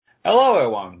Hello,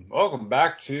 everyone. Welcome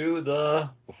back to the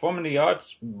Performing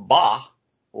Arts Bah,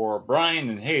 or Brian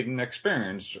and Hayden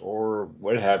Experience, or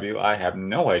what have you. I have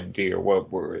no idea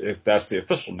if that's the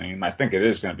official name. I think it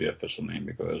is going to be the official name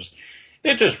because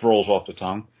it just rolls off the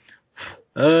tongue.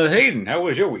 Hayden, how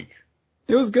was your week?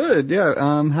 It was good,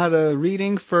 yeah. Had a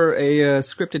reading for a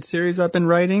scripted series I've been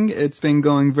writing. It's been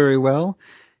going very well.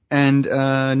 And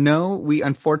no, we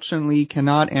unfortunately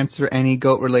cannot answer any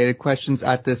goat-related questions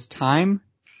at this time.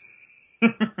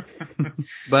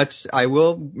 But I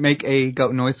will make a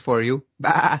goat noise for you.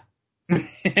 Bah!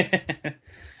 The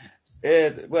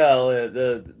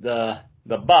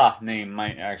Bah name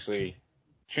might actually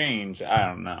change. I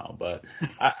don't know, but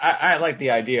I like the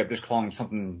idea of just calling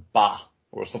something Bah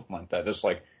or something like that. Just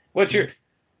like, what's your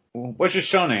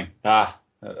show name? Bah.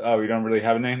 Oh, you don't really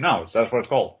have a name? No, that's what it's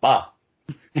called. Bah.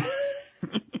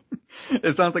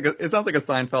 It sounds like a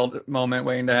Seinfeld moment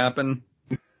waiting to happen.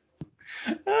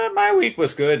 My week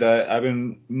was good. I've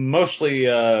been mostly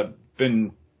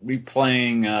been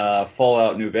replaying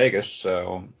Fallout New Vegas,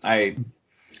 so I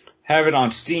have it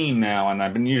on Steam now, and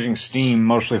I've been using Steam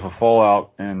mostly for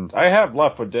Fallout, and I have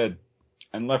Left 4 Dead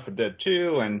and Left 4 Dead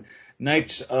 2 and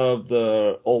Knights of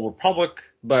the Old Republic,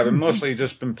 but I've been mostly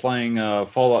just been playing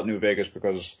Fallout New Vegas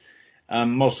because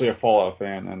I'm mostly a Fallout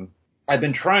fan, and I've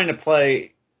been trying to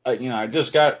play. I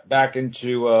just got back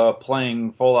into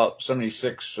playing Fallout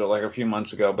 76 like a few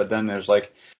months ago, but then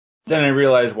then I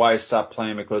realized why I stopped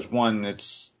playing because one,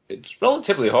 it's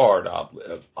relatively hard,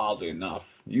 oddly enough.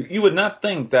 You would not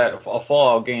think that a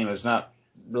Fallout game is not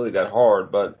really that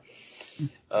hard, but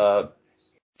I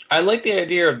like the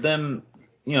idea of them,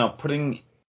 putting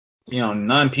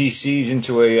non-PCs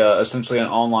into essentially an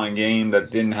online game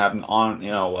that didn't have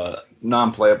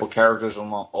non-playable characters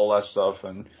and all that stuff,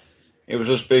 and it was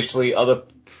just basically other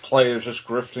players just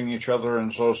grifting each other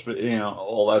and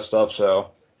all that stuff.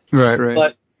 So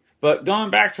Right. But going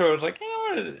back to it, I was like, you know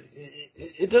what,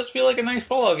 it does feel like a nice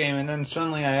Fallout game, and then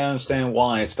suddenly I understand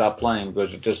why I stopped playing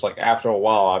because it just like after a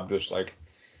while I'm just like,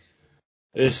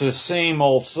 it's the same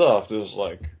old stuff, just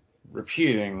like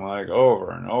repeating like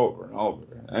over and over and over.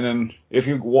 And then if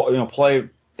you play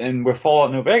and with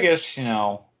Fallout New Vegas,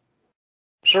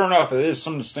 sure enough, it is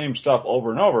some of the same stuff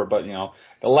over and over, but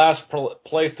the last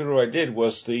playthrough I did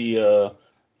was the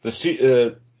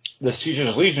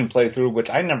Caesar's Legion playthrough, which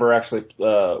I never actually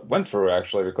went through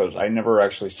actually because I never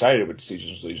actually sided with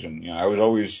Caesar's Legion. I was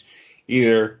always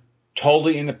either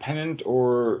totally independent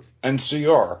or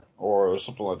NCR or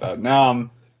something like that. Now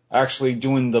I'm actually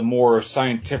doing the more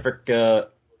scientific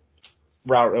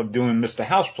route of doing Mr.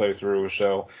 House playthrough.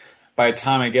 So by the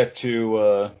time I get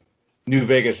to New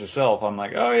Vegas itself, I'm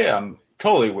like, oh yeah, I'm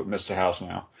totally with Mr. House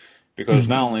now, because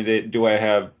not only do I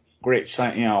have great,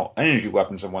 energy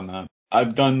weapons and whatnot.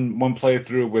 I've done one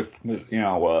playthrough with,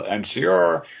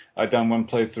 NCR. I've done one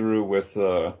playthrough with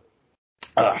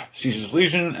Caesar's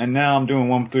Legion, and now I'm doing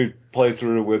one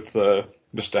playthrough with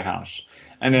Mr. House.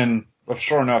 And then,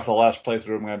 sure enough, the last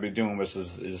playthrough I'm going to be doing which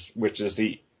is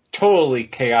the totally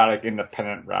chaotic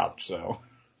independent route. So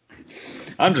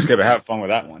I'm just going to have fun with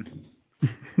that one.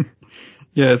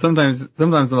 Yeah, sometimes the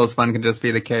most fun can just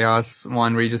be the chaos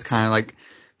one where you just kind of like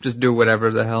just do whatever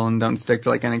the hell and don't stick to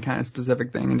like any kind of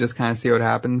specific thing and just kind of see what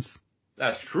happens.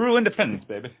 That's true independence,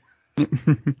 baby.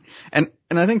 And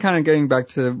I think kind of getting back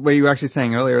to what you were actually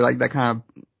saying earlier, like that kind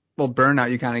of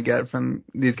burnout you kind of get from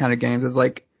these kind of games is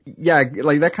like, yeah,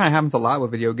 like that kind of happens a lot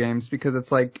with video games because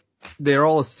it's like they're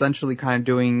all essentially kind of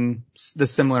doing the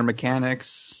similar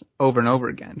mechanics over and over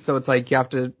again. So it's like you have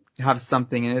to have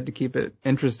something in it to keep it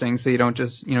interesting so you don't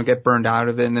just, get burned out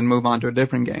of it and then move on to a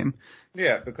different game.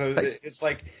 Yeah, because it's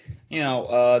like,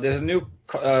 there's a new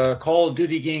Call of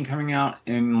Duty game coming out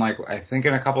in I think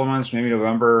in a couple of months, maybe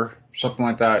November, something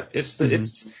like that. It's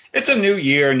a new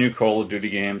year, new Call of Duty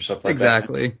game, stuff like that.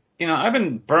 Exactly. I've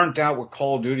been burnt out with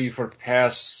Call of Duty for the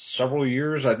past several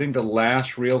years. I think the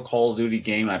last real Call of Duty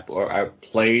game I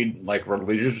played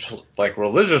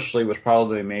religiously was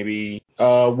probably maybe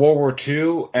World War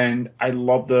II, and I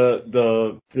love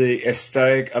the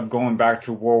aesthetic of going back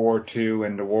to World War II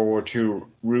and the World War II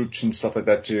roots and stuff like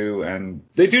that too. And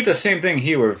they do the same thing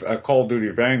here with Call of Duty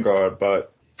Vanguard,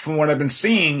 but from what I've been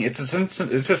seeing, it's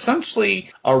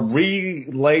essentially a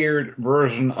re-layered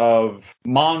version of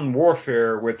Modern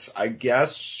Warfare with, I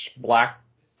guess, Black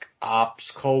Ops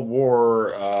Cold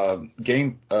War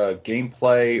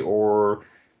gameplay, or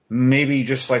maybe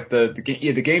just like the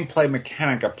gameplay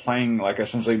mechanic of playing like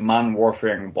essentially Modern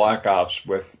Warfare and Black Ops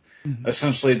with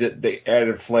essentially the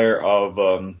added flair of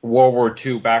World War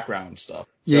II background stuff.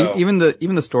 Yeah, even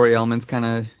the story elements kind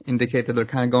of indicate that they're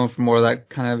kind of going for more of that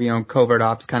kind of, covert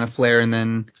ops kind of flair, and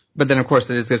then But then of course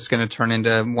it is just going to turn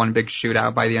into one big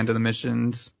shootout by the end of the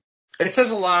missions. It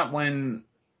says a lot when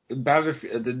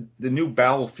the new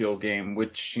Battlefield game,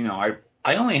 which, you know,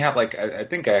 I only have like, I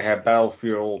think I have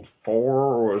Battlefield 4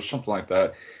 or something like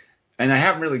that. And I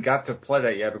haven't really got to play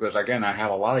that yet because, again, I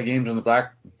have a lot of games on the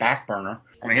back burner.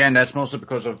 And again, that's mostly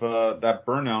because of that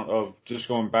burnout of just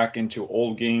going back into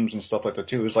old games and stuff like that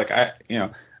too. It's like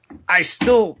I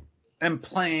still am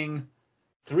playing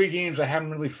 3 games I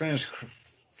haven't really finished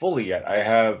fully yet. I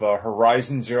have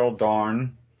Horizon Zero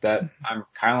Dawn that I'm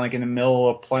kind of like in the middle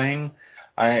of playing.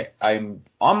 I'm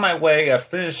on my way of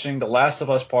finishing The Last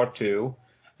of Us Part 2,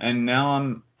 and now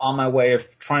I'm on my way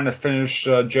of trying to finish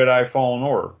Jedi Fallen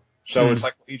Order. So it's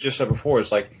like what you just said before.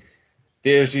 It's like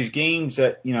there's these games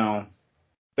that, you know,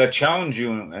 that challenge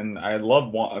you, and I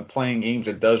love playing games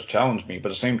that does challenge me. But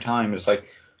at the same time, it's like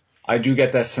I do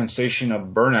get that sensation of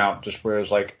burnout, just where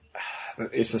it's like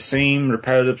it's the same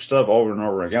repetitive stuff over and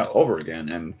over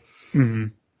again.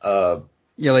 And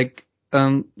yeah, like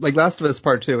Last of Us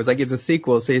Part 2 is like it's a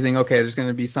sequel, so you think, okay, there's going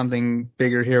to be something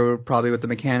bigger here, probably with the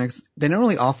mechanics. They don't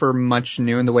really offer much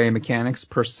new in the way of mechanics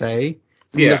per se.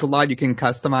 I mean, there's a lot you can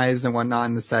customize and whatnot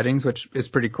in the settings, which is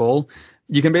pretty cool.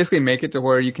 You can basically make it to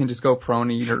where you can just go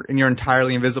prone and you're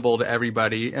entirely invisible to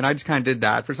everybody. And I just kind of did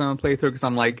that for some playthrough because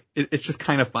I'm like, it's just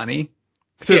kind of funny.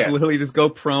 So it's literally just go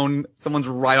prone, someone's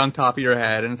right on top of your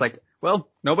head, and it's like, well,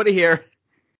 nobody here.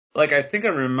 Like, I think I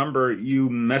remember you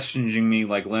messaging me,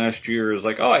 like, last year. It was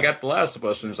like, oh, I got The Last of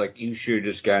Us. And it's like, you should have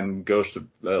just gotten Ghost of,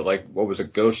 what was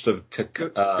it? Ghost of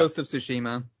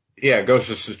Tsushima. Yeah, Ghost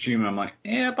of Tsushima. I'm like,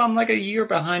 yeah, but I'm like a year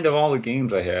behind of all the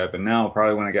games I have. And now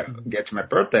probably when I get to my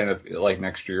birthday, like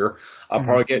next year, I'll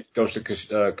probably get Ghost of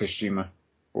Tsushima.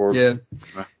 Yeah,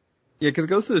 because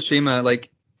Ghost of Tsushima, like,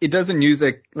 it doesn't use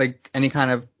like any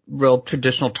kind of real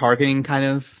traditional targeting kind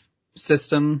of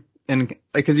system. And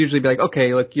like, cause usually be like,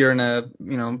 okay, look, you're in a,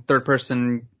 you know, third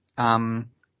person,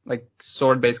 like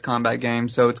sword based combat game.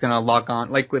 So it's going to lock on,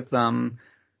 like with,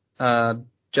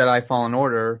 Jedi Fallen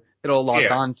Order, it'll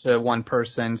lock on to one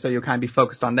person. So you'll kind of be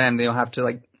focused on them. Then you'll have to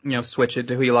like, you know, switch it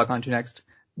to who you lock on to next.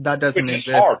 That doesn't exist.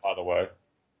 Which is hard, by the way.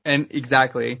 And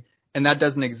exactly. And that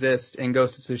doesn't exist in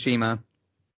Ghost of Tsushima.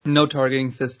 No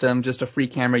targeting system, just a free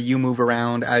camera. You move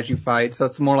around as you fight. So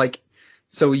it's more like,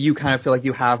 so you kind of feel like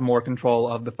you have more control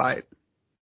of the fight.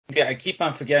 Yeah, I keep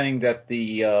on forgetting that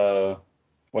the,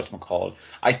 whatchamacallit?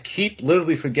 I keep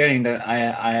literally forgetting that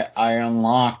I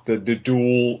unlocked the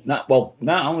dual, not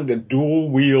only the dual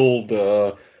wield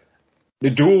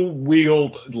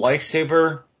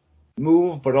lightsaber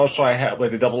move, but also I have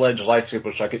like a double-edged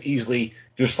lightsaber, so I could easily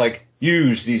just like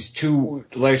use these 2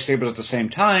 lightsabers at the same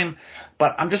time.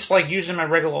 But I'm just like using my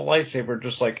regular lightsaber,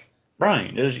 just like,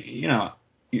 Brian, you know,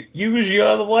 use your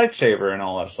other lightsaber and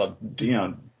all that stuff. You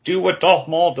know, do what Darth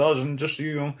Maul does and just,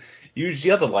 you know, use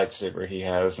the other lightsaber he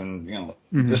has and, you know,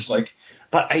 just like,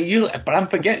 but I'm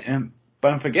forgetting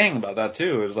about that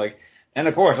too. It's like, and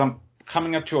of course I'm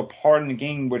coming up to a part in the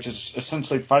game which is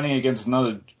essentially fighting against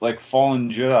another, like, fallen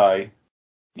Jedi.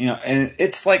 You know, and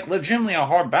it's like legitimately a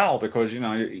hard battle because, you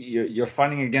know, you're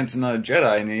fighting against another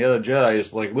Jedi and the other Jedi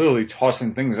is like literally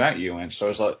tossing things at you. And so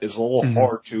it's a little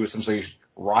hard to essentially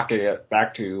rocket it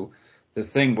back to the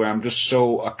thing where I'm just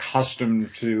so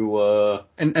accustomed to,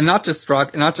 and not just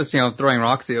you know, throwing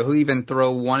rocks at you. He'll even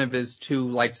throw one of his 2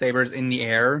 lightsabers in the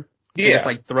air. Yeah. And just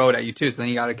like throw it at you too. So then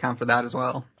you got to account for that as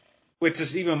well. Which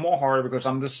is even more hard because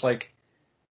I'm just like,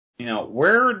 you know,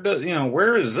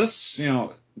 where is this, you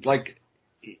know, like,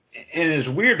 and it's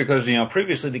weird because, you know,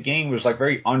 previously the game was like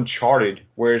very Uncharted,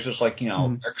 where it's just like, you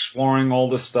know, exploring all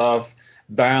this stuff,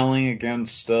 battling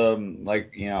against,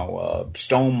 like, you know,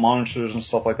 stone monsters and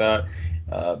stuff like that,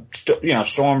 you know,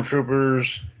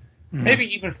 stormtroopers,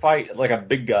 maybe even fight like a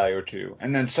big guy or 2.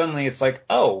 And then suddenly it's like,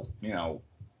 oh, you know,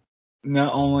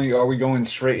 not only are we going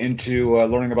straight into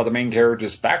learning about the main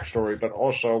character's backstory, but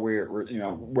also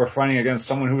we're fighting against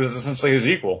someone who is essentially his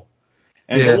equal.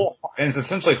 And, it's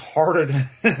essentially harder than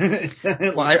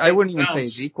well, I wouldn't even say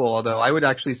his equal, although I would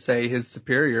actually say his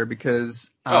superior because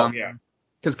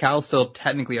because Cal's still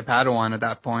technically a Padawan at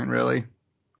that point, really.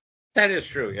 That is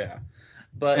true, yeah.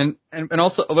 But and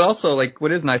also like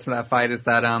what is nice in that fight is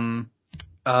that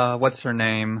what's her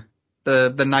name?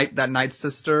 The Night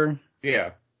Sister.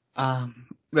 Yeah.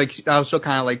 Like she'll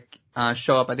kind of like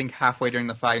show up I think halfway during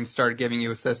the fight and start giving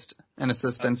you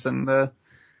assistance in the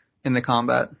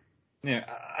combat. Yeah,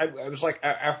 I was like,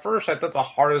 at first I thought the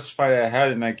hardest fight I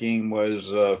had in that game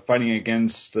was fighting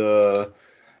against what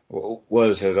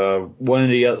was it? One of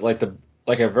the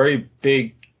like a very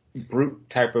big brute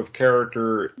type of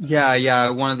character.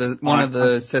 Yeah, one of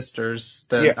the sisters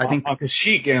that I think on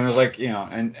Kashyyyk, and it was like,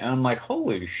 and I'm like,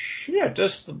 holy shit,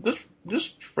 this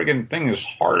friggin' thing is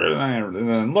harder than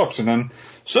it looks. And then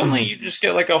suddenly you just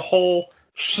get like a whole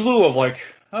slew of like,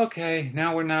 okay,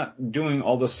 now we're not doing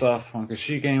all this stuff on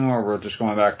Kashyyyk anymore. We're just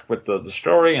going back with the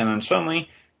story, and then suddenly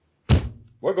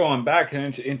we're going back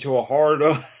into a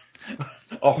horror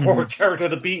character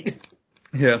to beat.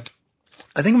 Yeah.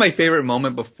 I think my favorite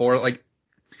moment before the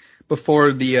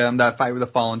that fight with the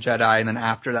Fallen Jedi, and then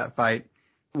after that fight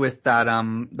with that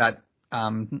Character?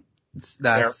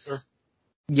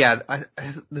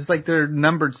 it's like they're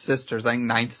numbered sisters, like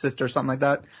ninth sister or something like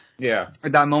that. Yeah.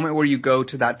 That moment where you go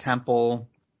to that temple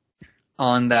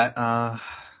on that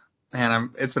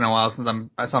it's been a while since I'm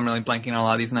really blanking on a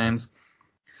lot of these names.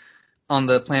 On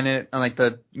the planet, on like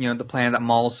the planet that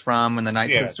Maul's from and the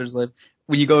Night Sisters live.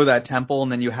 When you go to that temple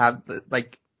and then you have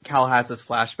Cal has this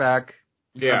flashback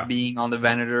of being on the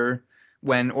Venator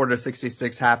when Order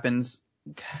 66 happens.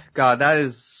 God, that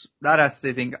has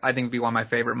to I think be one of my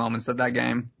favorite moments of that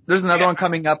game. There's another one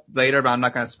coming up later, but I'm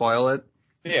not going to spoil it.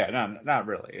 Yeah, no, not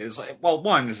really. It's like, well,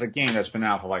 one is a game that's been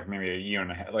out for like maybe a year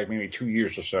and a half, like maybe 2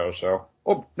 years or so. So,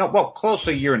 close to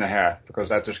a year and a half because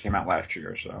that just came out last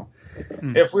year. So,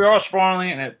 if we are spoiling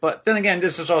it, but then again,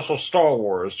 this is also Star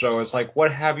Wars, so it's like,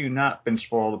 what have you not been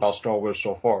spoiled about Star Wars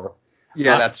so far?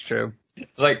 Yeah, that's true.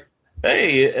 It's like,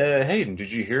 hey, Hayden,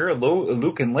 did you hear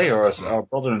Luke and Leia are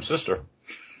brother and sister?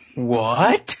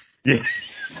 What? Yeah.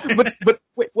 but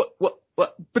wait, what?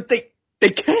 But they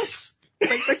kiss.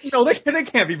 They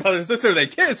can't be brother and sister. They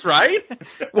kiss, right?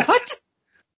 What?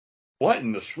 What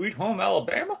in the Sweet Home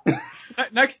Alabama?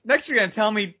 Next you're gonna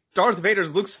tell me Darth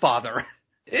Vader's Luke's father.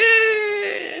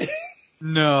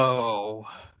 No.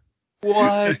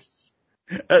 What?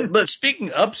 But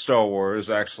speaking of Star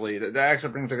Wars, actually, that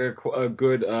actually brings a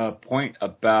good point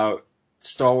about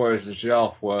Star Wars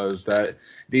itself, was that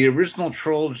the original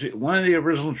trilogy, one of the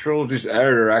original trilogy's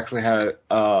editor actually had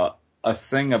a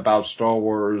thing about Star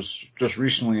Wars just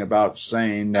recently about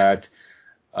saying that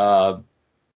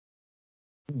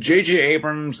J.J.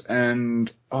 Abrams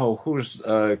and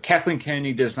Kathleen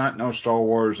Kennedy does not know Star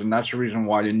Wars, and that's the reason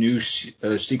why the new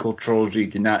sequel trilogy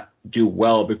did not do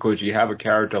well, because you have a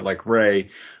character like Rey,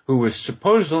 who was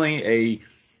supposedly a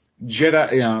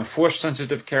Jedi,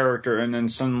 Force-sensitive character, and then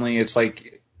suddenly it's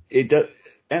like it does.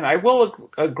 And I will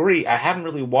agree, I haven't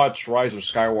really watched Rise of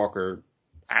Skywalker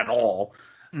at all,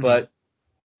 but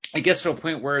it gets to a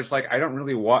point where it's like I don't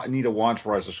really need to watch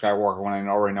Rise of Skywalker when I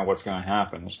already know what's going to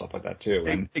happen and stuff like that too.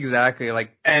 And, exactly,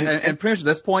 and pretty much at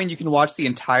this point you can watch the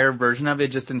entire version of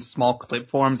it just in small clip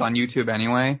forms on YouTube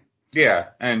anyway. Yeah,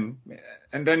 and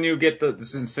then you get the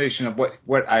sensation of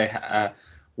what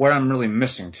I'm really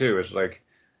missing too. Is like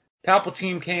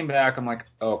Palpatine came back. I'm like,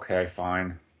 okay,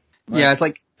 fine. Yeah, it's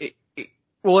like,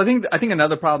 well, I think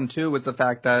another problem too was the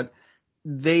fact that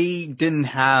they didn't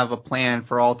have a plan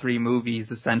for all three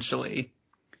movies, essentially,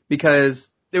 because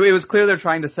it was clear they're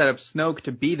trying to set up Snoke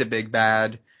to be the big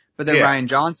bad, but then Rian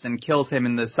Johnson kills him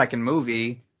in the second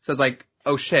movie. So it's like,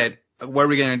 oh shit, what are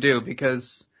we going to do?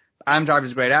 Because Adam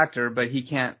Driver's a great actor, but he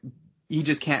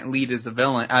just can't lead as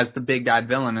the big bad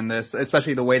villain in this,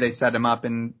 especially the way they set him up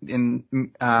in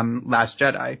Last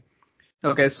Jedi.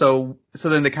 Okay, so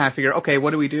then they kind of figure, okay, what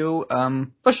do we do?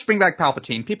 Let's just bring back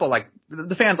Palpatine. People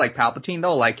the fans like Palpatine,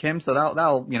 they'll like him, so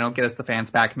that'll get us the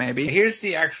fans back maybe. Here's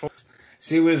the actual,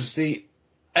 he was the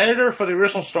editor for the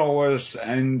original Star Wars,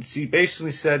 and she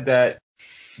basically said that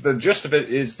the gist of it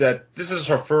is that this is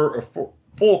her full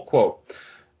quote.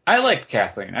 I like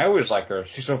Kathleen. I always like her.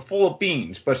 She's so full of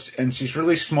beans, and she's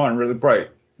really smart and really bright.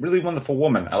 Really wonderful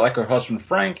woman. I like her husband,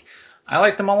 Frank. I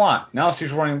like them a lot. Now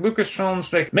she's running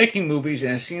Lucasfilms, making movies,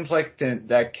 and it seems but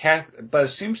it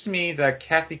seems to me that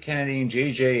Kathy Kennedy and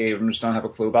J.J. Abrams don't have a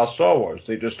clue about Star Wars.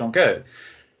 They just don't get it.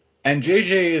 And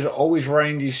J.J. is always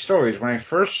writing these stories. When I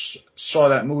first saw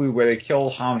that movie where they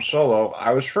killed Han Solo,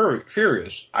 I was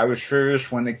furious. I was furious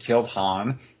when they killed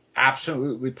Han.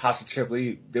 Absolutely,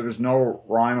 positively, there was no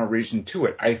rhyme or reason to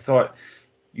it. I thought,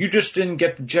 you just didn't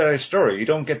get the Jedi story. You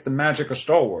don't get the magic of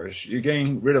Star Wars. You're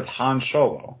getting rid of Han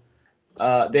Solo.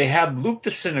 They had Luke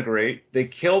disintegrate. They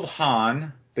killed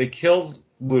Han. They killed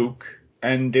Luke.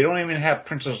 And they don't even have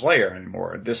Princess Leia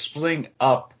anymore. They're splitting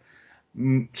up,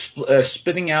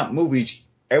 spitting out movies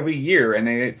every year. And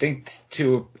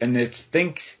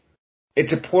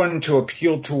it's important to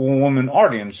appeal to a woman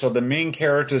audience. So the main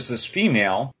character is this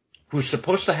female who's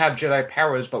supposed to have Jedi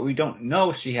powers, but we don't know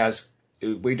how she got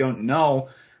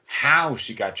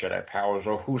Jedi powers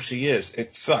or who she is.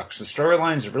 It sucks. The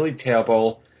storyline is really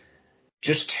terrible.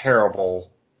 Just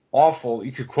terrible. Awful.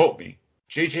 You could quote me.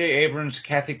 J.J. Abrams'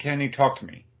 Kathy Kennedy Talk to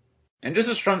Me. And this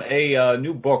is from a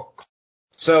new book.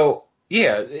 So,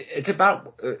 yeah, it's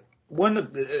about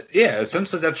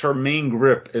essentially that's her main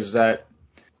grip is that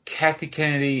Kathy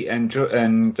Kennedy and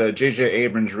J.J.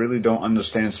 Abrams really don't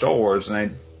understand Star Wars. And I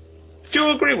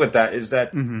do agree with that, is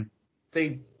that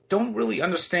they don't really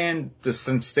understand the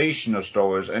sensation of Star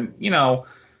Wars. And,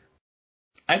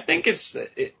 I think it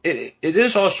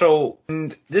is also,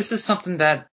 and this is something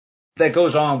that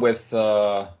goes on with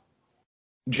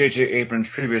J.J. Abrams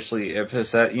previously,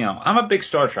 is that, I'm a big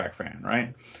Star Trek fan,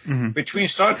 right? Mm-hmm. Between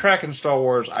Star Trek and Star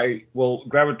Wars, I will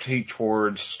gravitate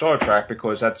towards Star Trek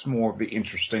because that's more of the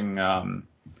interesting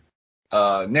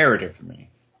narrative for me.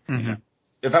 Mm-hmm.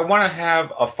 If I want to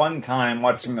have a fun time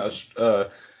watching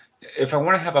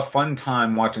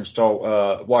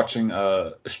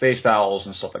space battles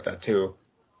and stuff like that too,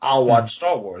 I'll watch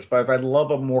Star Wars. But if I love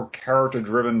a more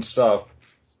character-driven stuff,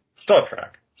 Star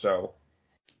Trek. So,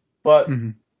 but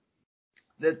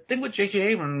the thing with J.J.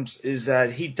 Abrams is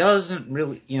that he doesn't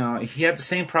really, he had the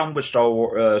same problem with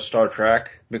Star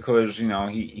Trek because,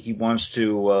 he wants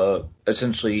to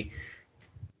essentially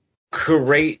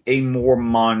create a more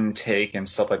modern take and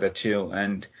stuff like that too.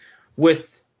 And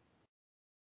with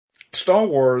Star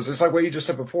Wars, it's like what you just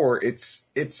said before. It's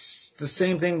the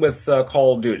same thing with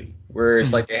Call of Duty, where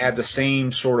it's like they had the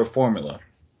same sort of formula.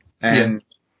 And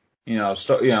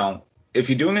if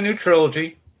you're doing a new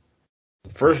trilogy,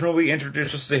 first movie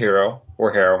introduces the hero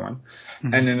or heroine,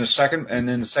 and then the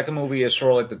second movie is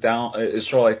sort of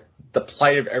like the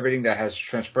plight of everything that has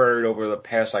transpired over the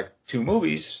past like 2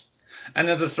 movies, and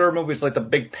then the third movie is like the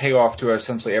big payoff to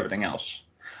essentially everything else.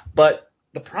 But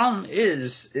the problem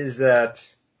is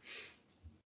that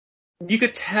you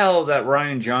could tell that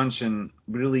Rian Johnson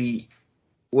really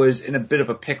was in a bit of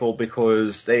a pickle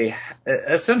because they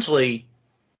essentially,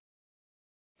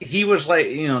 he was like,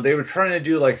 they were trying to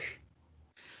do like,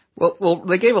 well,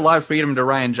 they gave a lot of freedom to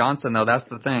Rian Johnson though. That's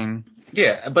the thing.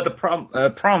 Yeah, but the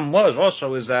problem was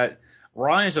also is that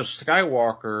Rise of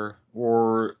Skywalker,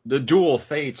 or the Dual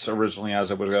Fates originally,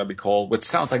 as it was going to be called, which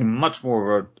sounds like much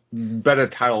more of a better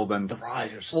title than The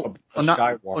Rise of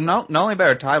Skywalker. Well, not only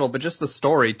better title, but just the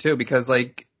story too, because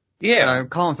like,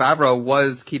 Colin Favreau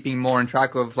was keeping more in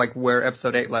track of like where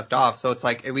Episode 8 left off, so it's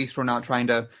like at least we're not trying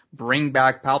to bring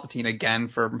back Palpatine again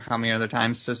for how many other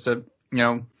times, just to,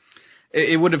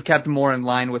 it would have kept more in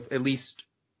line with at least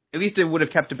it would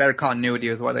have kept a better continuity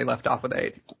with where they left off with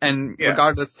 8. And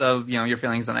regardless of, your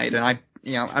feelings on 8, and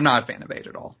I'm not a fan of 8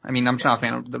 at all. I mean, I'm not a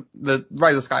fan of the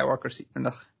Rise of Skywalker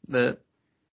and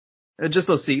just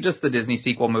the Disney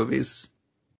sequel movies.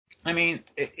 I mean,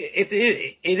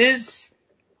 it is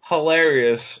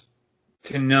hilarious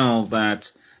to know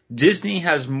that Disney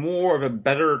has more of a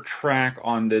better track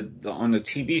on the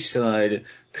TV side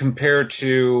compared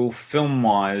to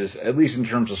film-wise, at least in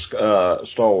terms of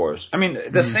Star Wars. I mean,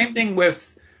 the same thing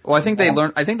with. Well, I think they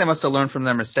must have learned from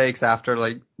their mistakes after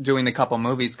like doing the couple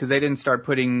movies, because they didn't start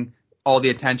putting all the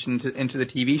attention into the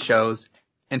TV shows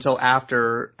until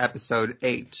after Episode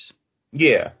 8.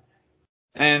 Yeah,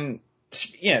 and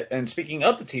speaking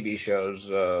of the TV shows,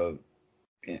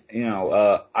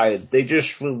 they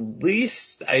just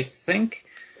released, I think,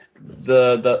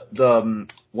 the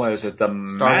what is it? The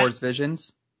Star Wars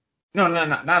Visions? No,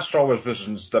 not Star Wars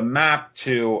Visions. The map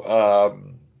to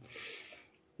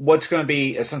what's going to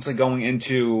be essentially going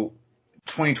into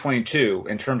 2022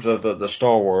 in terms of the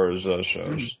Star Wars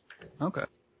shows. Okay.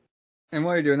 And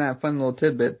while you're doing that, fun little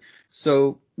tidbit.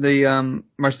 So the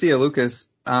Marcia Lucas,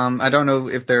 I don't know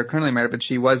if they're currently married, but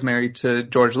she was married to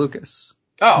George Lucas.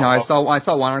 Oh. Now, I saw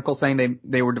one article saying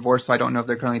they were divorced, so I don't know if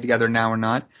they're currently together now or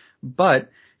not. But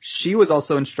she was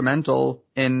also instrumental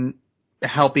in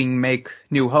helping make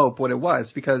New Hope what it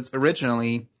was, because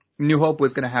originally New Hope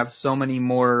was going to have so many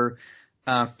more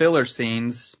filler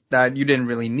scenes that you didn't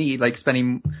really need, like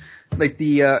spending like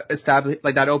the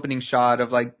that opening shot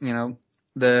of like,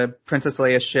 the Princess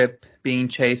Leia ship being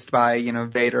chased by,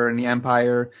 Vader and the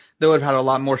Empire. They would have had a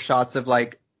lot more shots of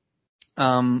like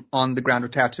on the ground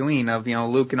of Tatooine of,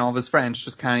 Luke and all of his friends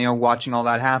just kind of, watching all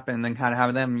that happen, and then kind of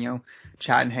having them,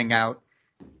 chat and hang out,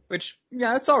 which,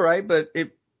 it's all right, but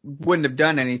it wouldn't have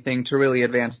done anything to really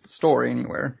advance the story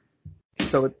anywhere.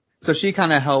 So she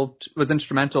kind of was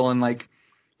instrumental in like,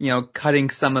 cutting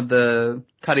some of the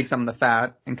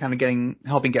fat and kind of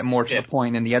helping get more to the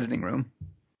point in the editing room.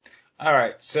 All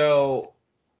right. So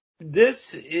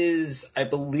this is, I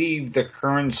believe, the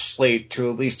current slate to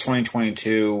at least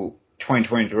 2022,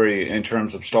 2023 in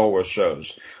terms of Star Wars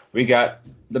shows. We got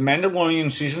The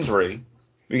Mandalorian Season 3.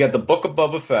 We got The Book of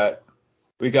Boba Fett.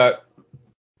 We got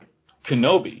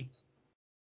Kenobi.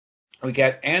 We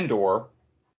got Andor.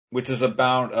 which is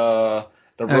about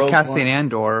the Rogue Cassian One.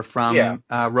 Andor Yeah, from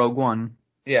Rogue One.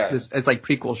 yeah, It's like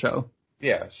prequel show.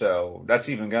 yeah. So that's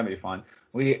even gonna be fun.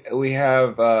 We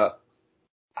have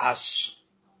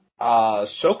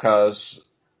Ahsoka's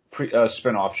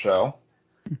spin-off show,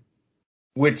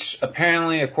 which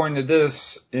apparently, according to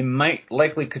this, it might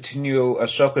likely continue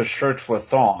Ahsoka's search for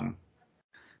Thrawn.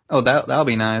 Oh, that'll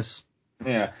be nice.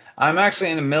 Yeah, I'm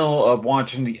actually in the middle of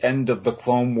watching the end of the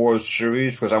Clone Wars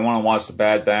series because I want to watch the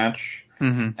Bad Batch.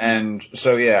 Mm-hmm. And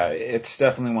so yeah, it's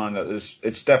definitely one of those.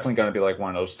 It's definitely going to be like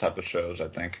one of those type of shows, I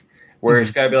think, where it's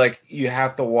got to be like you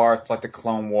have to watch like the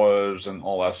Clone Wars and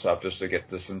all that stuff just to get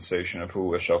the sensation of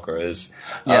who Ahsoka is.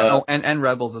 Yeah, and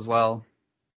Rebels as well.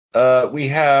 We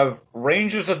have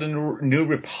Rangers of the New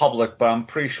Republic, but I'm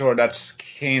pretty sure that's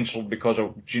canceled because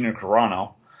of Gina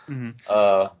Carano.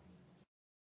 Mm-hmm.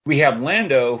 We have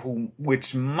Lando,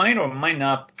 which might or might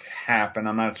not happen.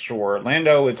 I'm not sure.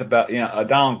 Lando, it's about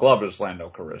Donald Glover's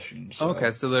Lando Calrissian. So. Okay,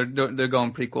 so they're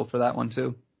going prequel for that one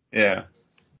too. Yeah,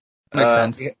 Makes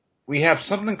sense. We have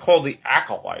something called the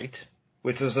Acolyte,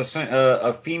 which is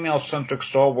a female-centric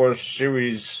Star Wars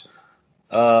series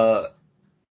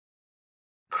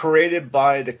created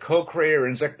by the co-creator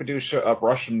and exec producer of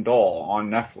Russian Doll on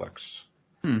Netflix.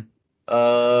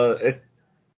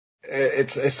 It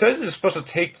says it's supposed to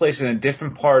take place in a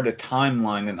different part of the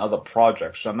timeline than other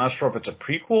projects. So I'm not sure if it's a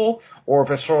prequel or if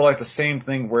it's sort of like the same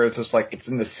thing where it's just like it's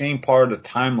in the same part of the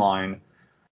timeline,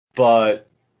 but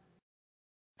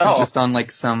just on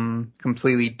like some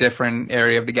completely different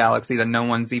area of the galaxy that no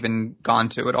one's even gone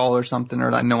to at all or something, or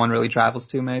that no one really travels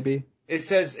to maybe. It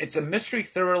says it's a mystery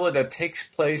thriller that takes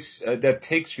place that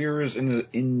takes viewers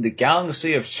in the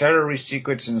galaxy of shadowy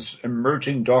secrets and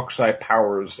emerging dark side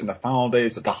powers in the final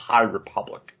days of the High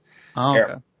Republic. Oh, okay.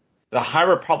 Era. The High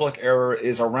Republic era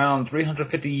is around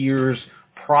 350 years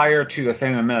prior to the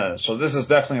Phantom Menace, so this is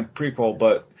definitely a prequel.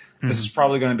 But this is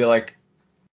probably going to be like,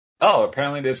 oh,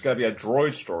 apparently there's got to be a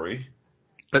droid story.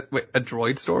 But wait, a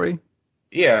droid story?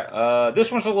 Yeah,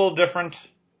 this one's a little different.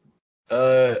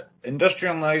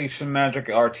 Industrial Light and Magic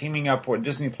are teaming up for a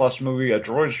Disney Plus movie, A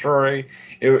Droid Story.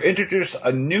 It will introduce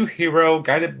a new hero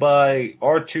guided by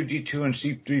R2-D2 and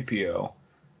C-3PO.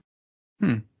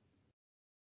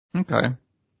 Okay.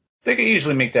 They could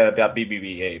easily make that about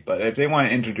BB-8, but if they want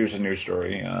to introduce a new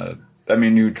story,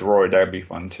 new droid, that'd be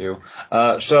fun too.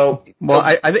 I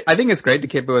think it's great to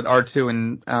keep it with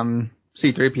R2 and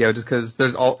C-3PO just because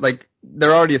there's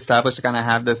they're already established to kind of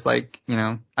have this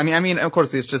of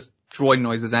course it's just droid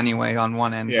noises anyway on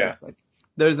one end. Yeah. But,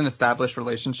 there's an established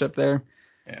relationship there.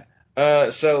 Yeah.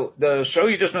 So the show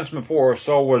you just mentioned before,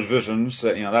 Star Wars Visions,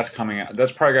 that's coming out.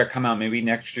 That's probably got to come out maybe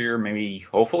next year,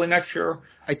 hopefully next year.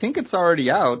 I think it's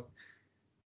already out.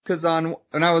 Cause when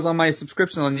I was on my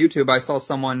subscription on YouTube, I saw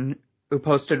someone who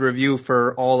posted review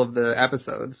for all of the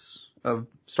episodes of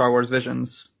Star Wars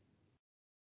Visions.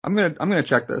 I'm gonna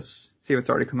check this, see if it's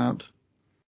already come out.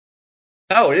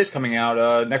 Oh, it is coming out,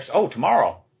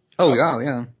 tomorrow. Oh,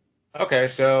 yeah. Okay,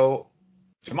 so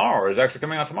tomorrow is actually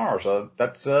coming out tomorrow, so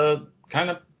that's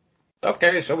kind of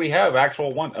okay. So we have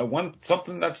actual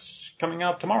something that's coming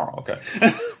out tomorrow. Okay.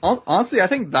 Honestly, I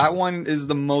think that one is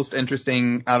the most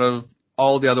interesting out of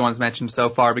all the other ones mentioned so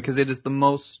far because it is the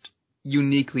most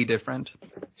uniquely different.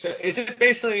 So is it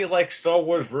basically like Star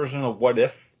Wars version of What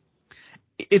If?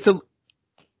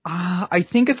 I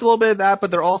think it's a little bit of that,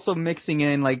 but they're also mixing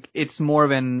in it's more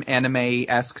of an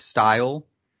anime-esque style.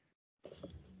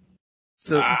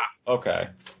 So okay.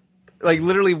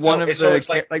 Literally one of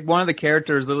the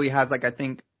characters literally has I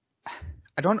think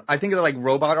they're like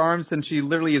robot arms, and she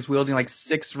literally is wielding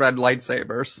 6 red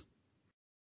lightsabers.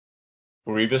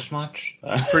 Grievous much?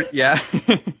 Yeah.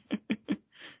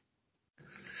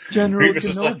 General Grievous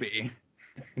Kenobi.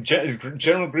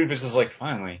 General Grievous is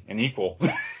finally an equal.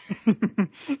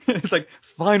 It's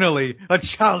finally a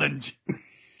challenge.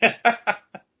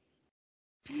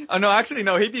 Oh no, actually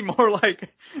no, he'd be more orgasmic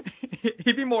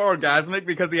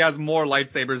because he has more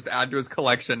lightsabers to add to his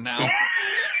collection now.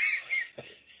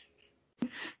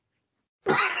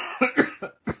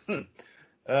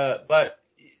 But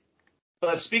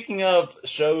speaking of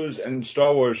shows and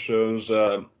Star Wars shows,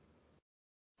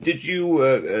 did you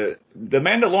The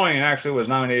Mandalorian actually was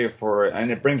nominated for it, and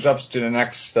it brings us to the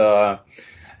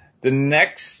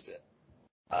next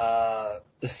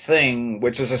thing,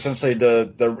 which is essentially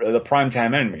the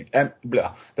primetime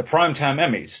the primetime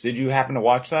Emmys. Did you happen to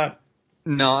watch that?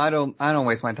 No, I don't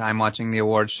waste my time watching the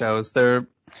award shows. They're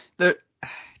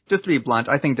just to be blunt,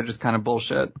 I think they're just kind of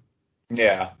bullshit.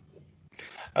 Yeah.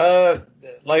 You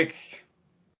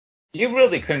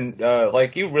really couldn't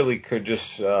you really could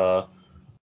just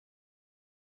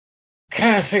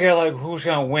trying to figure out like who's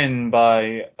gonna win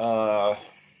by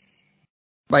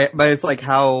But it's like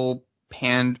how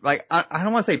I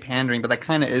don't want to say pandering, but that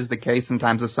kind of is the case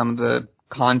sometimes with some of the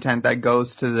content that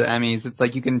goes to the Emmys. It's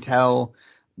like you can tell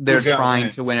they're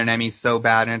trying to win an Emmy so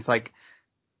bad, and it's like,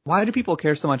 why do people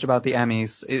care so much about the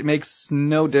Emmys? It makes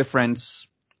no difference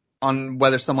on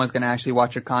whether someone's going to actually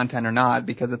watch your content or not,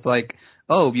 because it's like,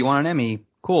 oh, you want an Emmy?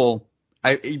 Cool.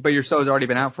 But your show's already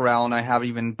been out for a while, and I haven't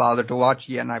even bothered to watch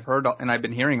it yet, and I've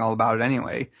been hearing all about it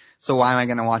anyway. So why am I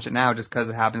going to watch it now just because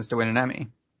it happens to win an Emmy?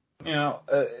 You know,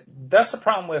 that's the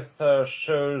problem with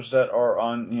shows that are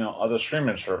on, other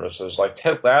streaming services. Like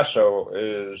Ted Lasso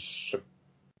is,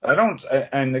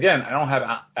 and again, I don't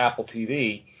have Apple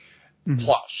TV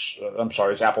Plus. I'm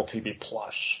sorry, it's Apple TV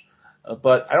Plus.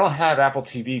 But I don't have Apple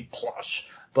TV Plus.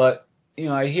 But,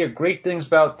 I hear great things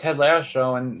about Ted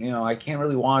Lasso, and, I can't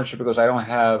really watch it because I don't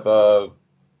have, I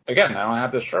don't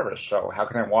have this service. So how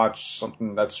can I watch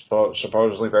something that's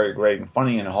supposedly very great and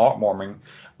funny and heartwarming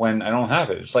when I don't have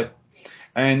it? It's like,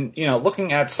 and,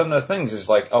 looking at some of the things is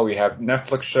like, oh, you have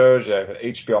Netflix shows, you have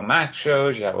HBO Max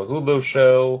shows, you have a Hulu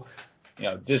show,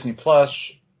 Disney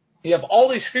Plus. You have all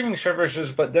these streaming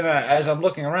services, but then as I'm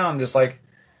looking around, there's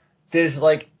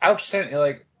outstanding,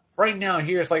 like right now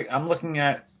here's like, I'm looking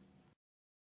at,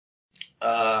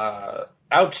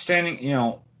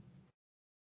 outstanding,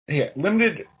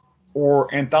 limited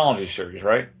or anthology series,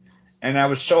 right? And I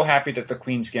was so happy that The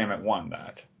Queen's Gambit won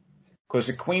that. Because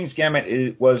The Queen's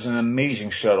Gambit was an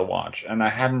amazing show to watch, and I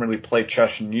haven't really played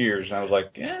chess in years, and I was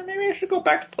like, maybe I should go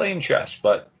back to playing chess,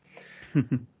 but,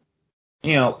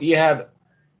 you have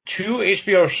 2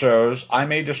 HBO shows, I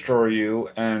May Destroy You,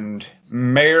 and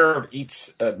Mayor of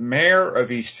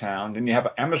Easttown, then you have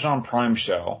an Amazon Prime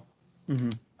show,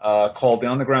 called The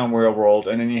Underground Railroad,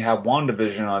 and then you have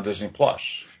WandaVision on Disney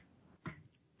Plus.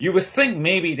 You would think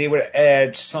maybe they would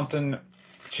add something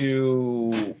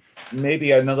to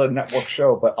maybe another network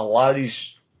show, but a lot of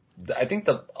these, I think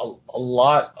a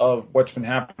lot of what's been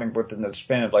happening within the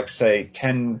span of, like, say,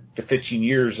 10 to 15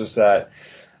 years is that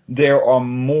there are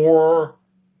more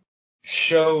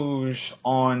shows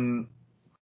on,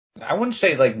 I wouldn't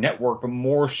say like network, but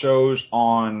more shows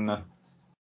on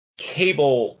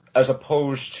cable as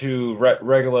opposed to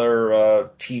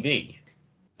regular TV.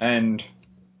 And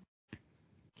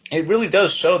it really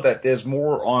does show that there's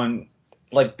more on,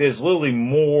 like, there's literally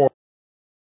more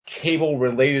cable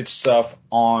related stuff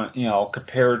on,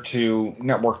 compared to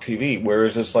network TV.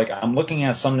 Whereas it's like, I'm looking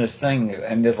at some of this thing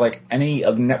and there's like any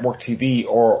of the network TV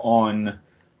or on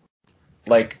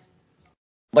like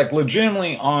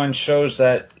legitimately on shows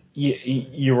that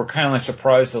you were kind of like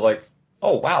surprised that, like,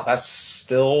 oh wow, that's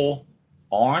still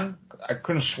on. I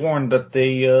couldn't have sworn that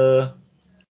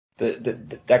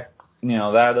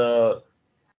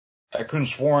I couldn't have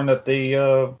sworn that they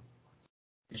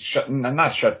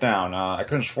not shut down. I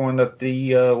couldn't have sworn that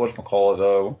the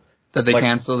whatchamacallit, that they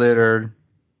canceled it, or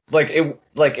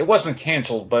it wasn't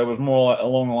canceled, but it was more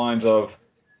along the lines of,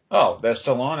 oh, they're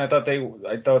still on. I thought they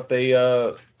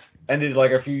ended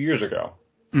like a few years ago.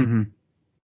 Mm-hmm.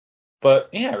 But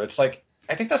yeah, it's like,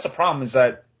 I think that's the problem, is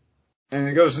that, and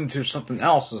it goes into something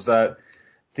else, is that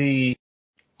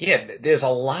there's a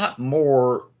lot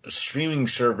more streaming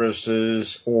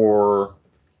services, or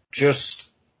just,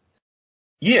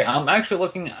 I'm actually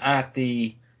looking at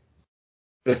the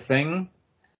thing.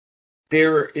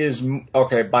 There is,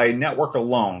 by network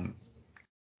alone,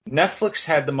 Netflix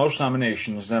had the most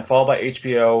nominations, then followed by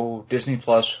HBO, Disney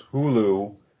Plus,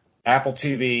 Hulu, Apple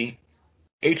TV,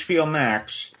 HBO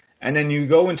Max, and then you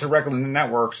go into regular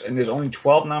networks, and there's only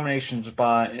 12 nominations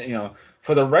by,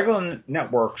 for the regular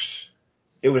networks,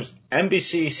 it was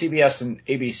NBC, CBS, and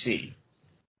ABC.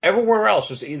 Everywhere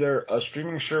else is either a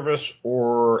streaming service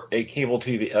or a cable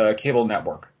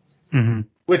network. Mm-hmm.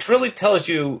 Which really tells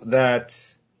you that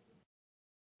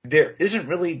there isn't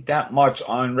really that much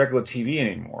on regular TV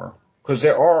anymore. Because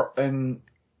there are, and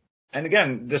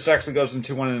again, this actually goes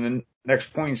into one of the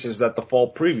next points, is that the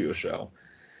fall preview show.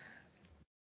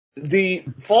 The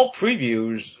fall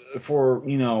previews for,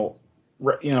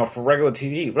 for regular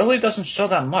TV really doesn't show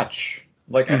that much.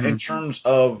 Like, in terms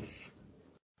of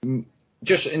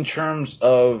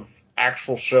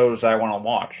actual shows that I want to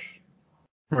watch.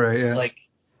 Right, yeah.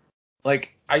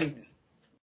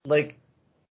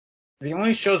 The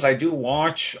only shows I do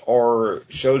watch are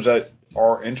shows that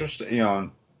are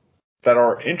interesting, that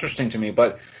are interesting to me,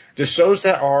 but the shows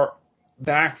that are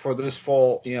back for this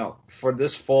fall,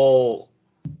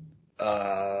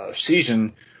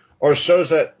 season, are shows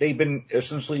that they've been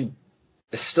essentially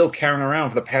still carrying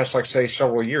around for the past, like, say,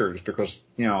 several years, because,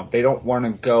 they don't want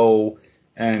to go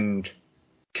and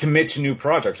commit to new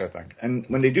projects, I think. And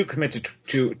when they do commit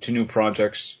to new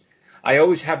projects, I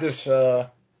always have this, my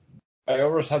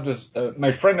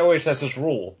friend always has this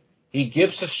rule. He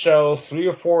gives the show 3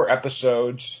 or 4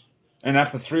 episodes, and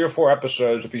after 3 or 4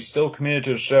 episodes, if he's still committed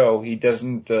to the show, he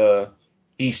doesn't,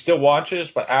 he still watches,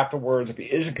 but afterwards, if he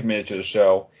isn't committed to the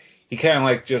show, he kind of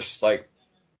like just like,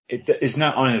 it's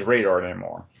not on his radar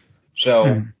anymore.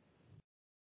 So,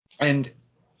 and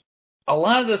a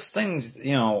lot of these things,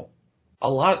 a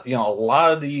lot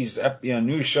of these,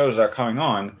 new shows that are coming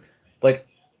on, like,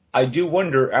 I do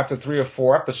wonder after 3 or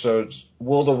 4 episodes,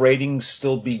 will the ratings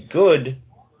still be good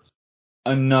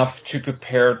enough to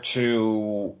compare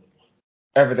to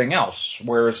everything else?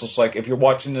 Where it's just like, if you're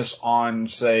watching this on,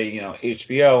 say,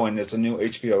 HBO and it's a new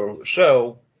HBO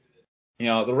show,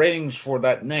 the ratings for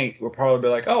that night will probably be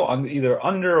like, oh, either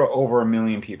under or over 1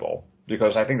 million people.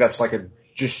 Because I think that's like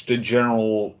the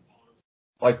general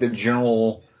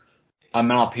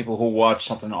amount of people who watch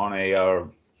something on a,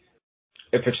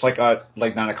 if it's like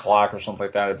 9 o'clock or something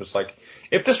like that. If it's like,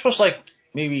 if this was like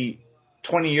maybe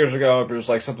 20 years ago, if it was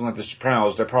like something like The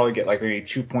Sopranos, they'd probably get like maybe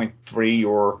 2.3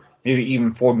 or maybe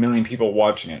even 4 million people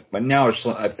watching it. But now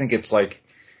I think it's like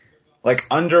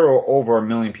under or over 1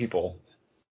 million people,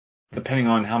 depending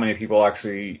on how many people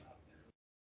actually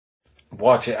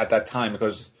watch it at that time.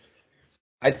 Because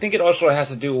I think it also has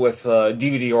to do with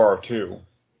DVD-R too.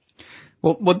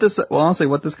 Well, honestly,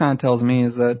 what this kind of tells me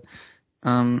is that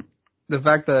the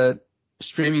fact that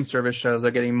streaming service shows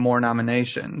are getting more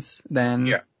nominations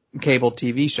than cable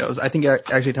TV shows, I think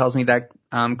it actually tells me that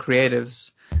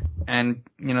creatives and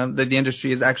the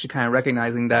industry is actually kind of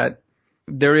recognizing that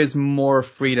there is more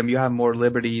freedom. You have more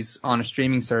liberties on a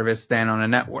streaming service than on a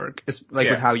network. It's like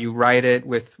with how you write it,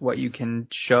 with what you can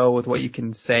show, with what you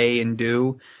can say and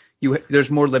do. There's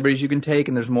more liberties you can take,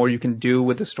 and there's more you can do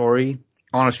with the story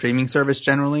on a streaming service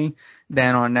generally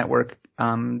than on a network,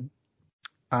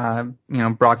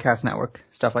 broadcast network,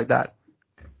 stuff like that.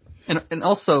 And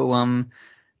also,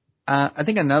 I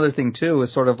think another thing too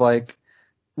is sort of like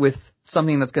with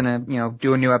something that's going to,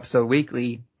 do a new episode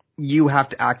weekly, you have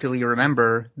to actively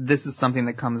remember this is something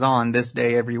that comes on this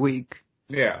day every week.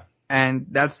 Yeah. And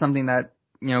that's something that,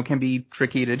 can be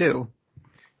tricky to do.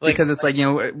 Because it's like,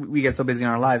 we get so busy in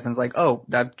our lives and it's like, oh,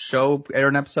 that show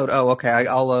aired an episode. Oh, okay.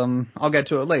 I'll get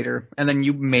to it later. And then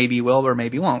you maybe will or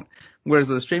maybe won't. Whereas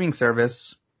with a streaming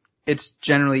service, it's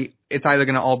either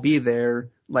going to all be there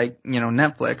like,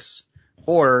 Netflix,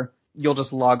 or you'll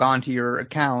just log on to your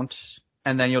account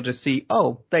and then you'll just see,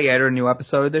 oh, they aired a new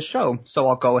episode of this show. So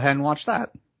I'll go ahead and watch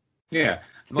that. Yeah.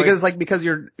 Because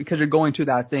you're going to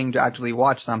that thing to actually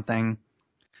watch something.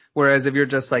 Whereas if you're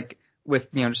just like,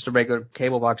 with, just a regular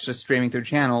cable box, just streaming through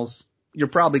channels, you're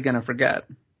probably going to forget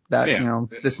that,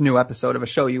 this new episode of a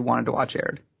show you wanted to watch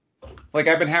aired. Like,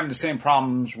 I've been having the same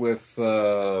problems with,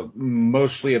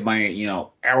 mostly of my,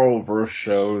 Arrowverse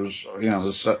shows,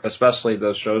 especially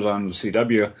those shows on the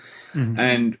CW. Mm-hmm.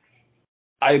 And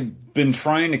I've been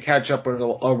trying to catch up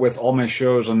with all my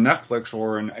shows on Netflix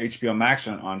or in HBO Max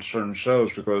on certain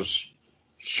shows, because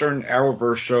certain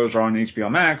Arrowverse shows are on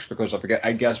HBO Max because of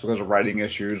writing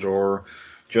issues or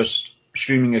just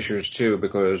streaming issues too.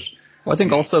 Because I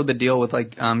think also the deal with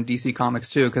like DC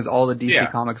Comics too, because all the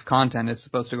DC Comics content is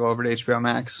supposed to go over to HBO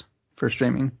Max for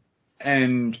streaming.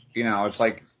 And it's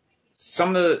like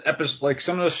some of the episodes, like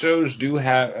some of the shows do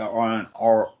have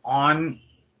are on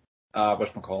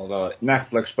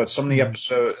Netflix, but some of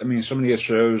the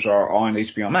shows are on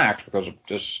HBO Max because of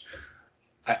just.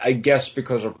 I guess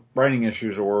because of writing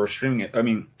issues or streaming it. I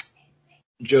mean,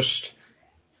 just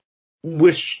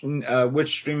which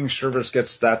streaming service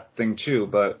gets that thing too,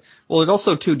 but. Well, there's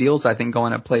also 2 deals I think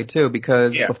going at play too,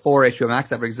 because before HBO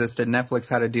Max ever existed, Netflix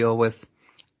had a deal with,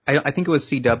 I think it was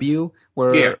CW,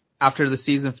 where after the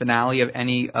season finale of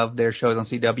any of their shows on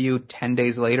CW, 10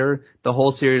 days later, the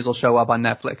whole series will show up on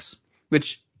Netflix,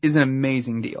 which is an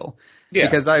amazing deal. Yeah.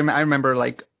 Because I remember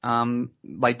like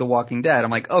The Walking Dead,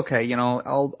 I'm like, okay,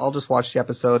 I'll just watch the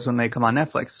episodes when they come on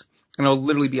Netflix. And it'll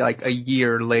literally be like a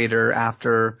year later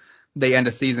after they end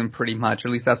a season pretty much.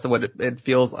 At least that's what it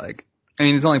feels like. I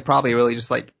mean, it's only probably really just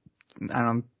like, I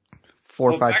don't know,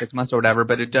 4, 5, 6 months or whatever,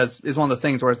 but it's one of those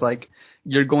things where it's like,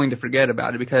 you're going to forget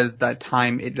about it because that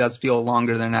time, it does feel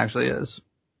longer than it actually is.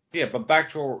 Yeah, but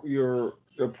back to your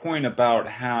point about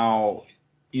how,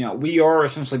 we are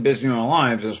essentially busy in our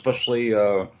lives, especially,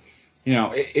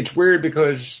 it's weird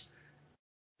because,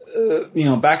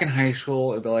 back in high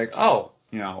school, it'd be like, oh,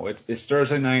 it's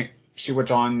Thursday night, see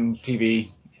what's on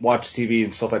TV, watch TV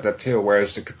and stuff like that too.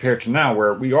 Whereas compared to now,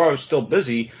 where we are still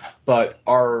busy, but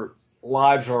our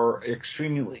lives are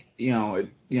extremely,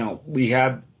 we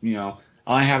have,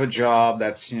 I have a job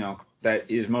that's,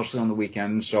 that is mostly on the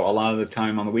weekends. So a lot of the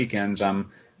time on the weekends,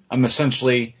 I'm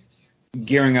essentially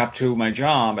gearing up to my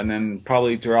job. And then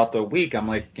probably throughout the week, I'm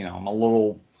like,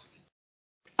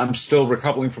 I'm still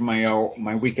recovering from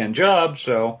my weekend job.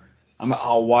 So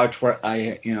I'll watch what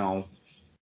I,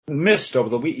 missed over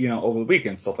the week, over the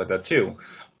weekend, stuff like that too.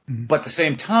 Mm-hmm. But at the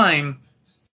same time,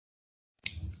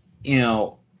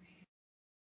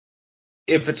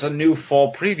 if it's a new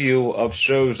fall preview of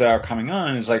shows that are coming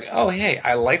on, it's like, oh, hey,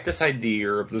 I like this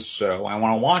idea of this show. I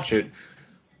want to watch it.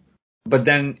 But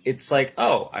then it's like,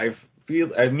 oh, I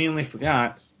immediately